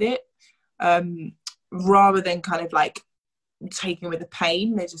drowsy with it. Rather than kind of like taking with the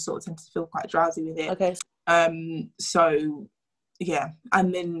pain, they just sort of tend to feel quite drowsy with it. So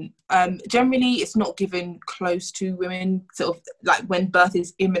and then generally it's not given close to women, sort of like when birth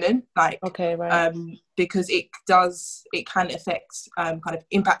is imminent, because it can affect kind of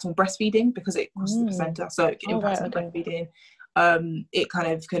impact on breastfeeding, because it crosses the placenta, so it can impact on breastfeeding. It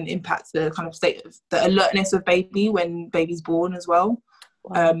kind of can impact the kind of state of the alertness of baby when baby's born as well.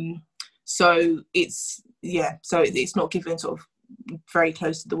 So it's not given sort of very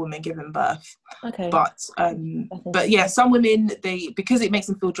close to the woman giving birth. But some women, because it makes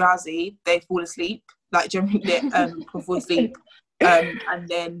them feel drowsy, they fall asleep, like generally they fall asleep, and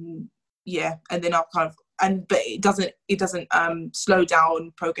then I'll kind of but it doesn't slow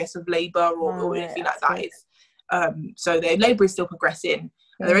down progress of labor or anything like that. It's so their labor is still progressing.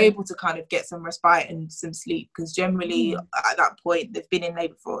 They're able to kind of get some respite and some sleep, because generally at that point they've been in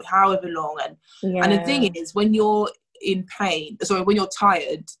labour for however long, and the thing is, when you're in pain, when you're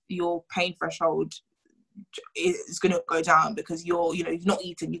tired, your pain threshold is going to go down, because you've not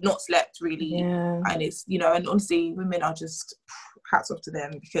eaten, you've not slept really, and it's and honestly women are just hats off to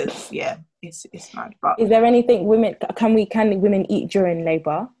them, because it's mad. But is there anything can women eat during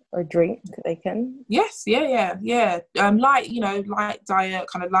labour? Or drink they can? Yes, light diet,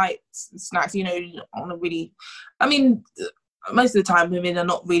 kind of light snacks, on a really, I mean, most of the time women are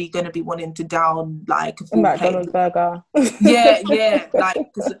not really going to be wanting to down like a full McDonald's burger. like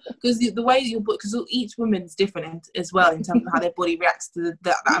because the way that your body, because each woman's different as well in terms of how their body reacts to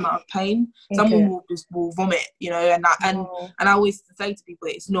that amount of pain. Some women will vomit, and I always say to people,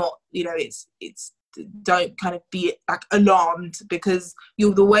 it's not, it's don't kind of be like alarmed, because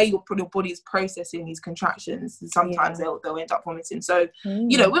the way your body is processing these contractions, sometimes they'll end up vomiting. So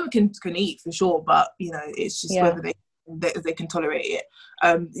women can eat for sure, but it's just whether they can tolerate it.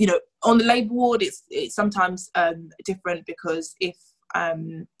 On the labour ward, it's sometimes different, because if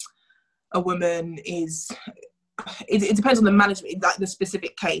a woman is, it depends on the management, like the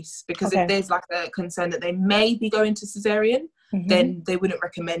specific case, because if there's like a concern that they may be going to cesarean, then they wouldn't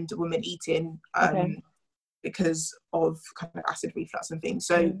recommend a woman eating because of kind of acid reflux and things.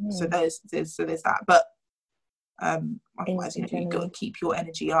 So there's that. But otherwise, you've got to keep your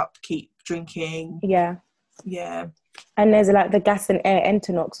energy up, keep drinking. Yeah. And there's like the gas and air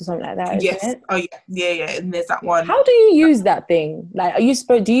Entonox or something like that, isn't it? Oh yeah. And there's that one. How do you use that thing? Like,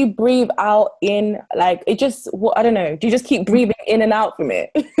 do you breathe out in, like, it just, I don't know. Do you just keep breathing in and out from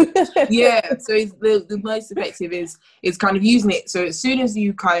it? Yeah. So the most effective is kind of using it. So as soon as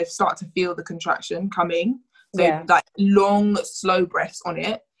you kind of start to feel the contraction coming, so like long, slow breaths on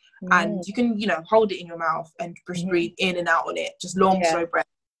it, and you can, hold it in your mouth and just breathe in and out on it. Just long, slow breaths.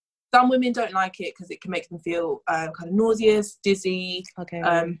 Some women don't like it because it can make them feel kind of nauseous, dizzy. Okay.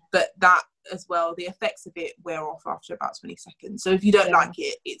 But that as well, the effects of it wear off after about 20 seconds. So if you don't like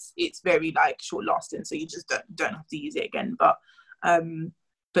it, it's very like short lasting. So you just don't have to use it again. But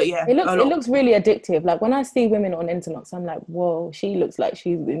yeah, it looks really addictive. Like when I see women on Entonox, I'm like, whoa, she looks like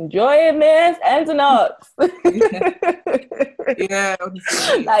she's enjoying this Entonox. Yeah,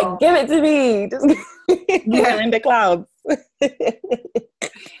 honestly. Like, give it to me. Just in the clouds.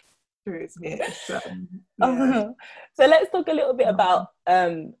 True, isn't it? So let's talk a little bit about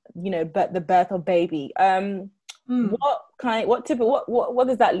the birth of baby. What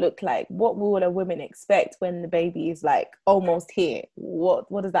does that look like? What will a woman expect when the baby is like almost here? What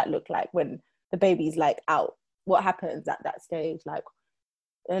does that look like when the baby's like out? What happens at that stage? Like,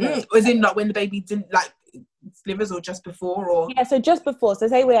 as in like when the baby didn't like delivers, or just before, or so just before. So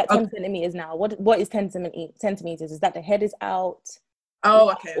say we're at 10 centimeters now. What is 10 centimeters? Is that the head is out?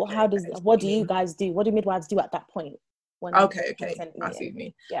 Oh, okay. What do you guys do? What do midwives do at that point? Okay. I see what you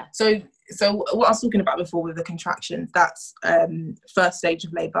mean. Yeah. So what I was talking about before with the contractions, that's first stage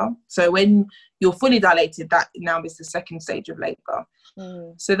of labour. So when you're fully dilated, that now is the second stage of labour.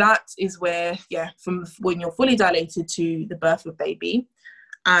 So that is where, from when you're fully dilated to the birth of baby,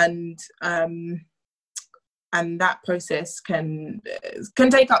 and that process can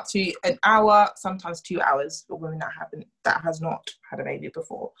take up to an hour, sometimes 2 hours for women that has not had a baby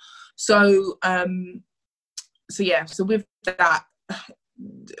before. So so with that,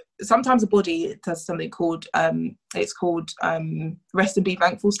 sometimes the body does something called rest and be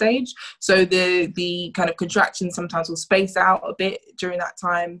thankful stage. So the kind of contractions sometimes will space out a bit during that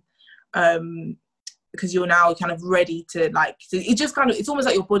time, because you're now kind of ready to it's almost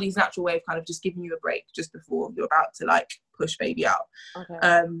like your body's natural way of kind of just giving you a break just before you're about to like push baby out.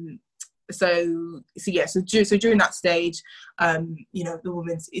 Okay. So during that stage, the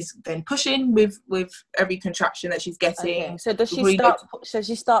woman is then pushing with every contraction that she's getting. Okay. So does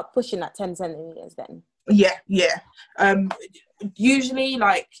she start pushing at 10 centimeters then? Yeah. Usually,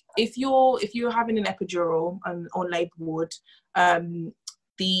 like if you're having an epidural on labour ward,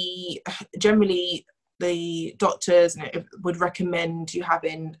 generally the doctors would recommend you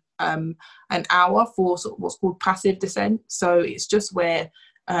having an hour for sort of what's called passive descent. So it's just where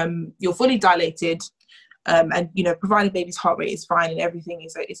you're fully dilated, and provided baby's heart rate is fine and everything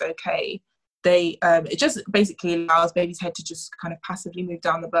is okay, it just basically allows baby's head to just kind of passively move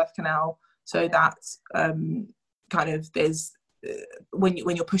down the birth canal, so that kind of there's when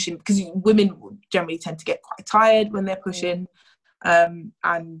you're pushing, because women generally tend to get quite tired when they're pushing.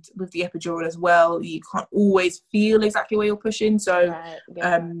 And with the epidural as well, you can't always feel exactly where you're pushing, so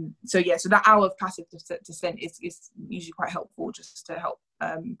that hour of passive descent is usually quite helpful, just to help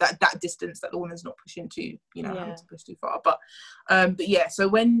that distance that the woman's not pushing too, having to push too far. But so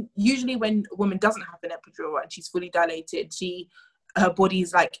when a woman doesn't have an epidural and she's fully dilated, her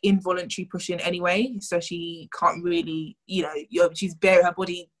body's like involuntary pushing anyway, so she can't really, she's bare, her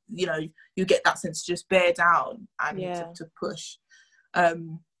body, you get that sense to just bear down and to push.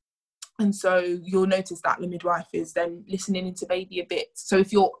 And so you'll notice that the midwife is then listening into baby a bit. So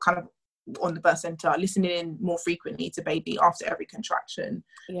if you're kind of on the birth centre, listening in more frequently to baby after every contraction,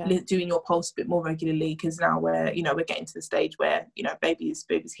 doing your pulse a bit more regularly, because now we're getting to the stage where baby's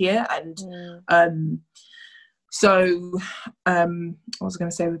here, and what was I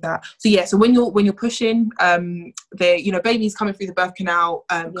going to say with that? So when you're pushing, baby's coming through the birth canal,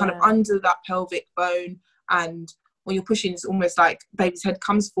 kind of under that pelvic bone, and when you're pushing, it's almost like baby's head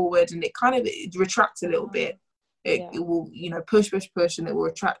comes forward and it retracts a little bit. It will, push, and it will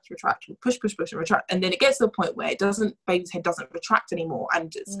retract, push, and retract. And then it gets to the point where baby's head doesn't retract anymore,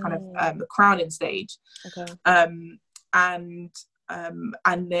 and it's kind of the crowning stage. Okay. And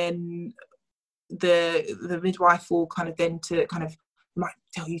then the midwife will might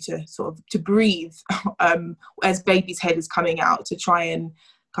tell you to sort of to breathe as baby's head is coming out, to try and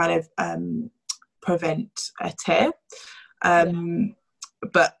kind of prevent a tear.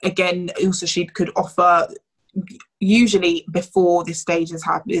 But again, also she could offer usually before this stage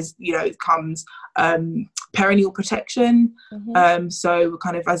it comes perineal protection. So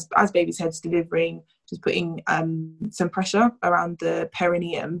kind of as baby's head's delivering, just putting some pressure around the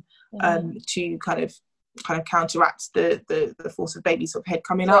perineum to kind of counteract the force of baby's sort of head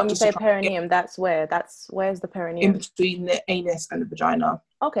coming so out. when you say perineum, where's the perineum? In between the anus and the vagina.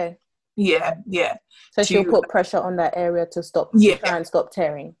 Okay. Yeah. So she'll put pressure on that area to try and stop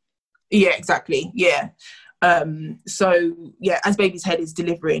tearing. Yeah, exactly. Yeah. So yeah, as baby's head is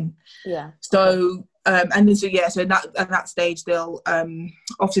delivering. Yeah. So and then so at that stage they'll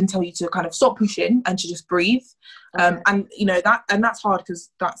often tell you to kind of stop pushing and to just breathe. And that's hard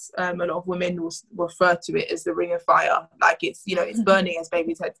because that's a lot of women will refer to it as the ring of fire, like it's it's burning as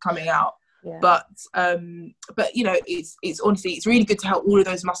baby's head's coming out. Yeah. But it's honestly, it's really good to help all of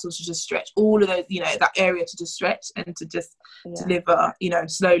those muscles to just stretch, all of those, that area to just stretch and to just deliver,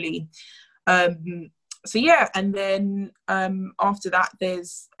 slowly. So yeah, and then after that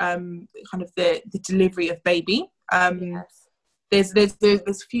there's kind of the delivery of baby. There's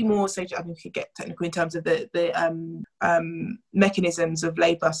a few more stages. I mean, we could get technical in terms of the mechanisms of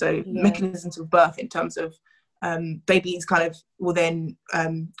labour, so mechanisms of birth in terms of babies kind of will then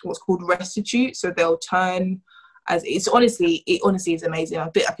what's called restitute, so they'll turn as it honestly is amazing. I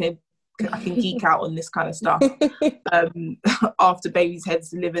can geek out on this kind of stuff. After baby's head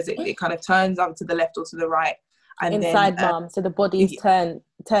delivers, it kind of turns up to the left or to the right, and inside mum, so the body's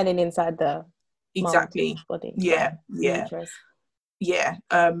turning inside the exactly body.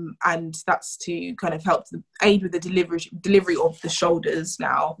 And that's to kind of help aid with the delivery of the shoulders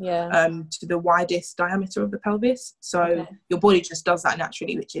now to the widest diameter of the pelvis, so your body just does that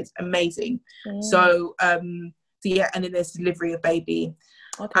naturally, which is amazing. So and then there's delivery of baby.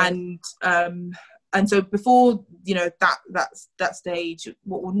 And so before that stage,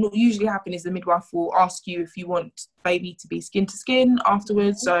 what will usually happen is the midwife will ask you if you want baby to be skin to skin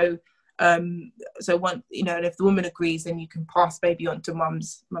afterwards. So and if the woman agrees, then you can pass baby onto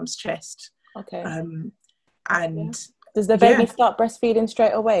mum's chest. And does the baby start breastfeeding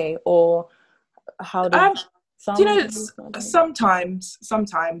straight away, or how does sometimes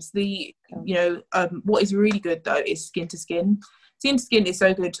the what is really good though is skin to skin. Skin to skin is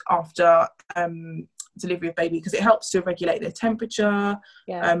so good after delivery of baby because it helps to regulate their temperature,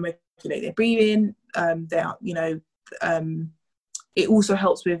 regulate their breathing. It also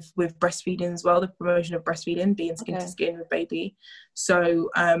helps with breastfeeding as well, the promotion of breastfeeding, being skin to skin with baby. So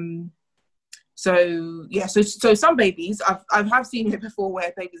so some babies, I've seen it before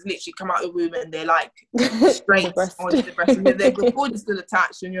where babies literally come out of the womb and they're like straight onto the breast, and their cord is still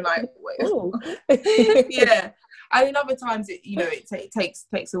attached, and you're like, wait. Yeah. And in other times, it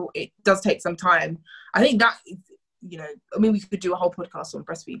does take some time. I think that, we could do a whole podcast on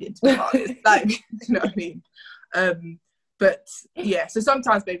breastfeeding, to be honest. Like, you know what I mean? But yeah, so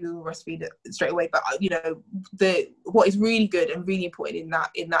sometimes baby will breastfeed it straight away. But what is really good and really important in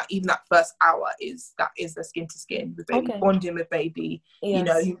that even that first hour is the skin to skin with baby, bonding with baby.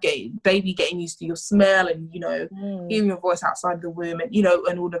 Baby getting used to your smell and hearing your voice outside the womb and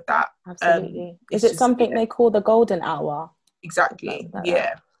and all of that. Absolutely. Is it something they call the golden hour? Exactly.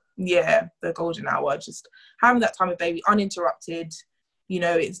 The golden hour. Just having that time with baby uninterrupted.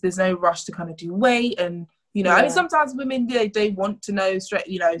 There's no rush to kind of do weight and. I mean, sometimes women they want to know straight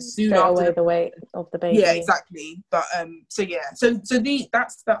after the weight of the baby. Yeah, exactly. But so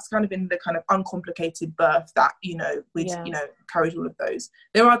that's kind of in the kind of uncomplicated birth that carries all of those.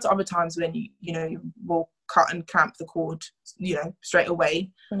 There are other times when you will cut and clamp the cord straight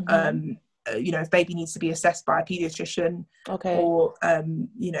away. If baby needs to be assessed by a pediatrician, or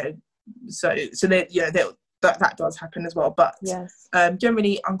that does happen as well, but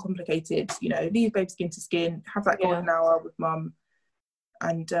generally uncomplicated. Leave baby skin to skin, have that golden hour with mum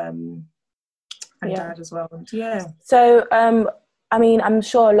and dad as well. And so I mean, I'm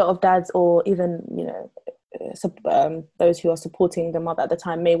sure a lot of dads, or even those who are supporting the mother at the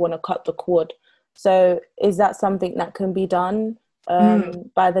time, may want to cut the cord. So is that something that can be done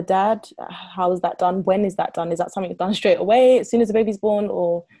by the dad? How is that done? When is that done? Is that something done straight away as soon as the baby's born,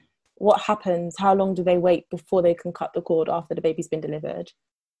 or what happens? How long do they wait before they can cut the cord after the baby's been delivered?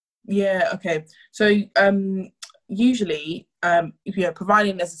 So usually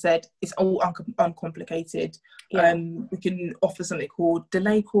providing, as I said, it's all uncomplicated, we can offer something called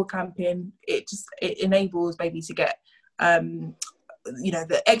delay cord clamping. It enables baby to get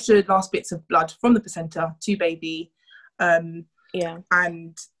the extra last bits of blood from the placenta to baby, and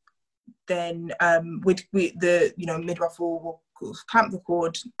then with the midwife will clamp the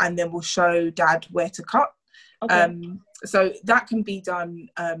cord, and then we'll show dad where to cut. Okay. So that can be done,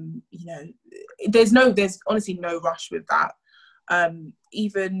 you know, there's honestly no rush with that.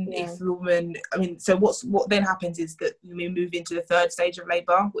 Even if the woman, I mean, so what then happens is that we move into the third stage of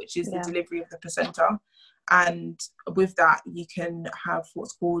labour, which is the delivery of the placenta. And with that, you can have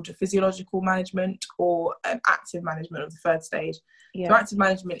what's called a physiological management or an active management of the third stage. So active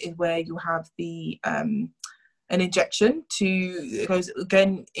management is where you have the an injection it goes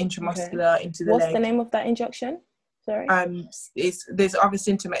again intramuscular into the leg. What's the name of that injection? Sorry. There's other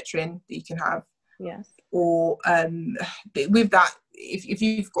symptometrin that you can have. Yes. Or with that, if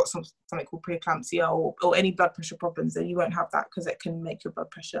you've got something called preeclampsia or any blood pressure problems, then you won't have that because it can make your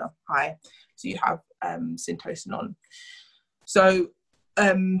blood pressure high. So you have syntocinon. So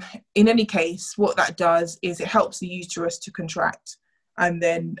in any case, what that does is it helps the uterus to contract, and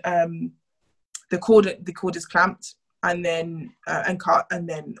then the cord is clamped, and then and cut, and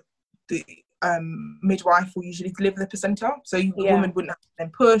then the midwife will usually deliver the placenta, so the woman wouldn't have to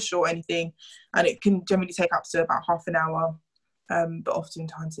then push or anything, and it can generally take up to about half an hour, but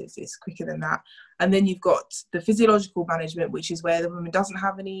oftentimes it's quicker than that. And then you've got the physiological management, which is where the woman doesn't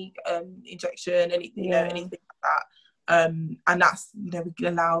have any injection, anything like that. And that's, you know, we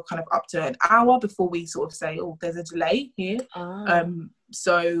can allow kind of up to an hour before we sort of say, oh, there's a delay here.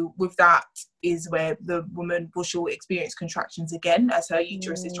 So with that is where the woman will experience contractions again as her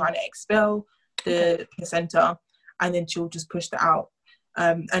uterus is trying to expel the placenta, and then she'll just push that out.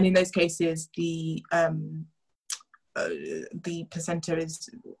 And in those cases, the placenta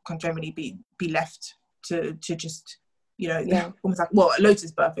can generally be left to just, you know, almost like, well, a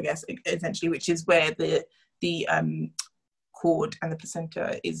lotus birth, I guess, essentially, which is where the cord and the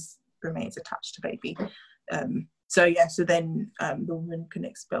placenta remains attached to baby. So then the woman can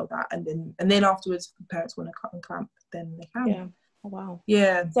expel that, and then afterwards, if the parents want to cut and clamp, then they can. Yeah. Oh, wow.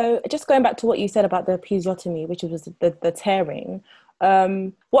 Yeah. So just going back to what you said about the episiotomy, which was the tearing,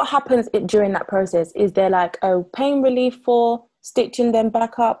 what happens during that process? Is there like a pain relief for stitching them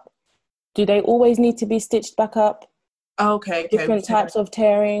back up? Do they always need to be stitched back up? Okay. Different types of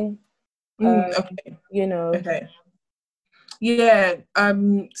tearing. Okay. You know. Okay. Yeah.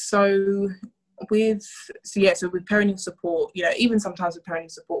 So with perineal support, you know, even sometimes with perineal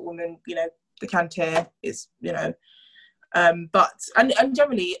support, women, you know, they can tear. It's, you know, but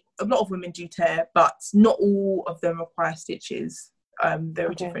generally a lot of women do tear, but not all of them require stitches. There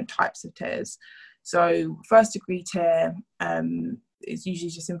are different types of tears. So first degree tear is usually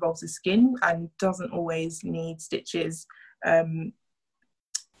just involves the skin and doesn't always need stitches. And,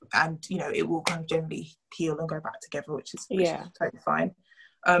 you know, it will kind of generally heal and go back together, which is totally fine.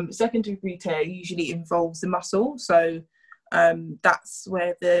 Second degree tear usually involves the muscle. So that's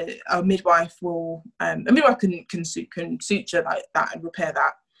where a midwife can suture like that and repair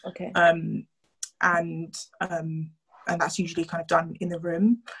that. Okay. And that's usually kind of done in the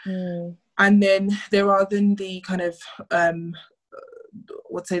room. And then there are the kind of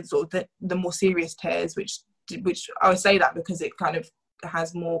sort of the more serious tears, which I would say that because it kind of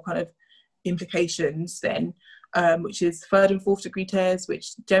has more kind of implications then, which is third and fourth degree tears,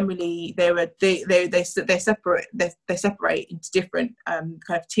 which generally they separate into different kind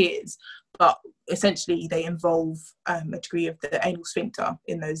of tiers, but essentially they involve a degree of the anal sphincter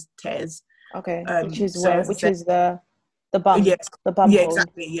in those tears. Okay, which is the bum. Yes, the bum hole.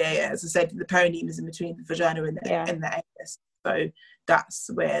 Exactly. Yeah. As I said, the perineum is in between the vagina and the anus. So that's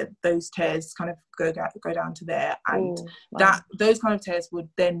where those tears kind of go down to there, and those kind of tears would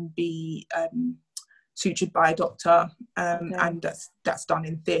then be sutured by a doctor, and that's done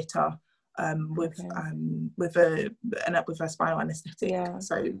in theatre with a spinal anaesthetic. Yeah.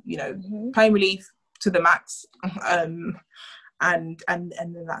 So, you know, pain relief to the max, and then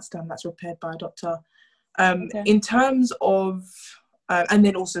that's done. That's repaired by a doctor. In terms of, and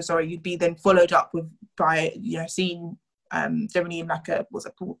then also, you'd be then followed up by, you know, seen generally in like what's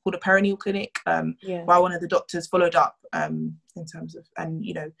it called a perineal clinic, while one of the doctors followed up in terms of, and,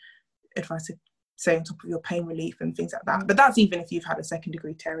 you know, advice to stay on top of your pain relief and things like that. But that's even if you've had a second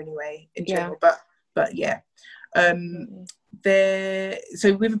degree tear anyway in general. But yeah. So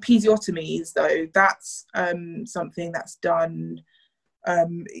with episiotomies though, that's something that's done.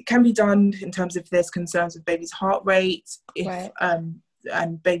 It can be done in terms of if there's concerns with baby's heart rate,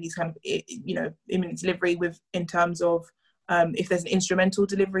 and baby's kind of, you know, imminent delivery, in terms of if there's an instrumental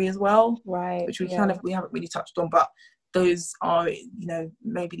delivery as well, which we haven't really touched on, but those are, you know,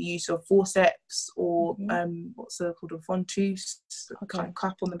 maybe the use of forceps or what's called a ventouse, kind of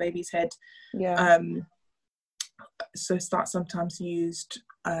cup on the baby's head. So that's sometimes used.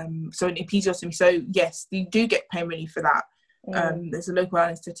 So in episiotomy, so yes, you do get pain relief for that. There's a local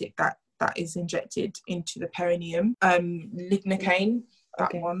anaesthetic that that is injected into the perineum. Lignocaine,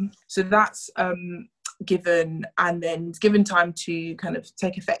 that one. So that's given, and then given time to kind of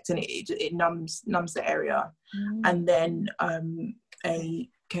take effect, and it numbs the area. And then a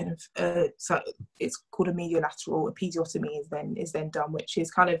kind of so it's called a mediolateral episiotomy is then done, which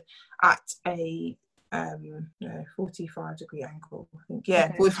is kind of at a 45 degree angle, I think.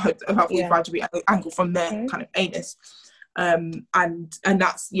 Yeah, 45 degree angle from their kind of anus. And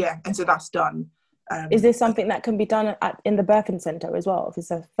that's, and so that's done. Is this something that can be done in the birthing center as well, if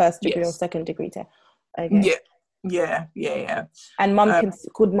it's a first degree or second degree tear? Okay. Yeah. And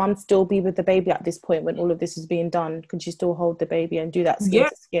could mum still be with the baby at this point when all of this is being done? Could she still hold the baby and do that skin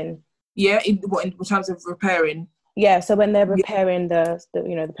to skin? Yeah, in terms of repairing? Yeah, so when they're repairing the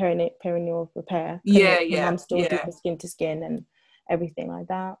perineal repair, can mum still do the skin to skin and everything like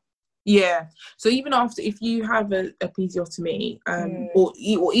that? Yeah. So even after, if you have a episiotomy, or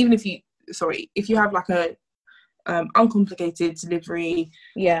even if you have like a uncomplicated delivery,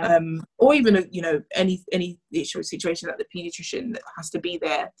 or even any situation that the pediatrician has to be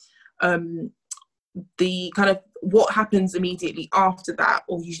there, the kind of what happens immediately after that,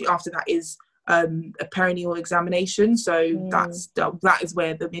 or usually after that, is a perineal examination. So that is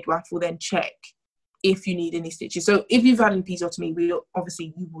where the midwife will then check if you need any stitches. So if you've had an episiotomy, you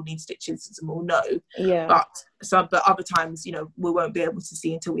will need stitches, and we'll know. But other times, we won't be able to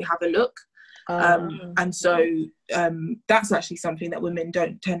see until we have a look. And so that's actually something that women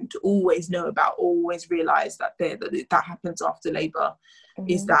don't tend to always know about, or always realise that happens after labour,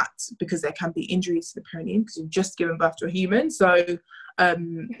 is that because there can be injuries to the perineum because you've just given birth to a human. So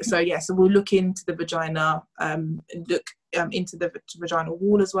we'll look into the vagina, look into the vaginal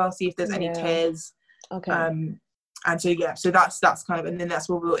wall as well, see if there's any tears. And so that's kind of, and then that's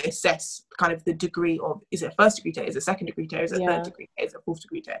where we'll assess kind of the degree of, is it a first degree tear, is it a second degree tear, is it a third degree tear, is it a fourth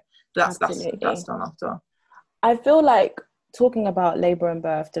degree tear. That's done after. I feel like talking about labour and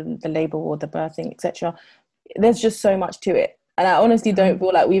birth, the labour or the birthing, etc., there's just so much to it, and I honestly don't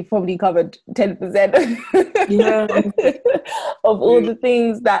feel like we've probably covered 10% of all the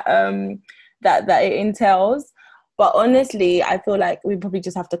things that it entails. But honestly, I feel like we probably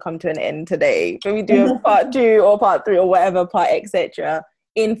just have to come to an end today. Maybe do a part 2 or part 3 or whatever, part etc.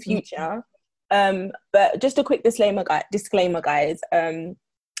 in future. But just a quick disclaimer, guys.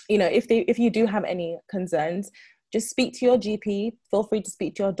 If you do have any concerns, just speak to your GP. Feel free to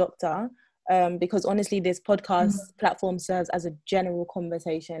speak to your doctor, because honestly, this podcast platform serves as a general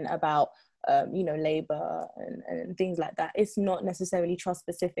conversation about labour and things like that. It's not necessarily trust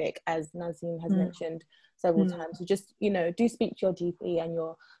specific, as Nazim has mentioned several times. So just do speak to your GP and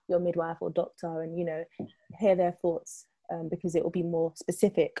your midwife or doctor, and hear their thoughts, because it will be more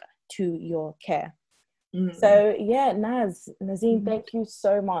specific to your care. So Nazim, thank you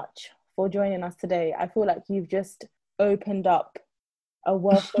so much for joining us today. I feel like you've just opened up a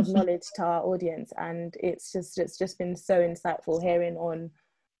wealth of knowledge to our audience, and it's just been so insightful hearing on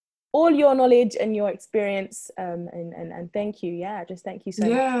all your knowledge and your experience, and thank you. Just thank you so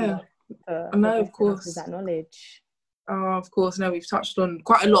much for of course, with that knowledge. Of course. No, we've touched on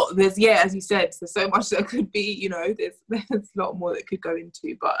quite a lot. There's, as you said, there's so much that could be, there's a lot more that could go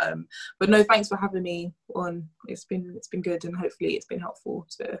into, but no, thanks for having me on. It's been good, and hopefully it's been helpful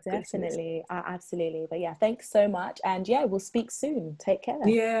to definitely, absolutely. But thanks so much, and we'll speak soon. Take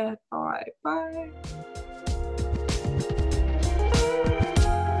care. All right, bye.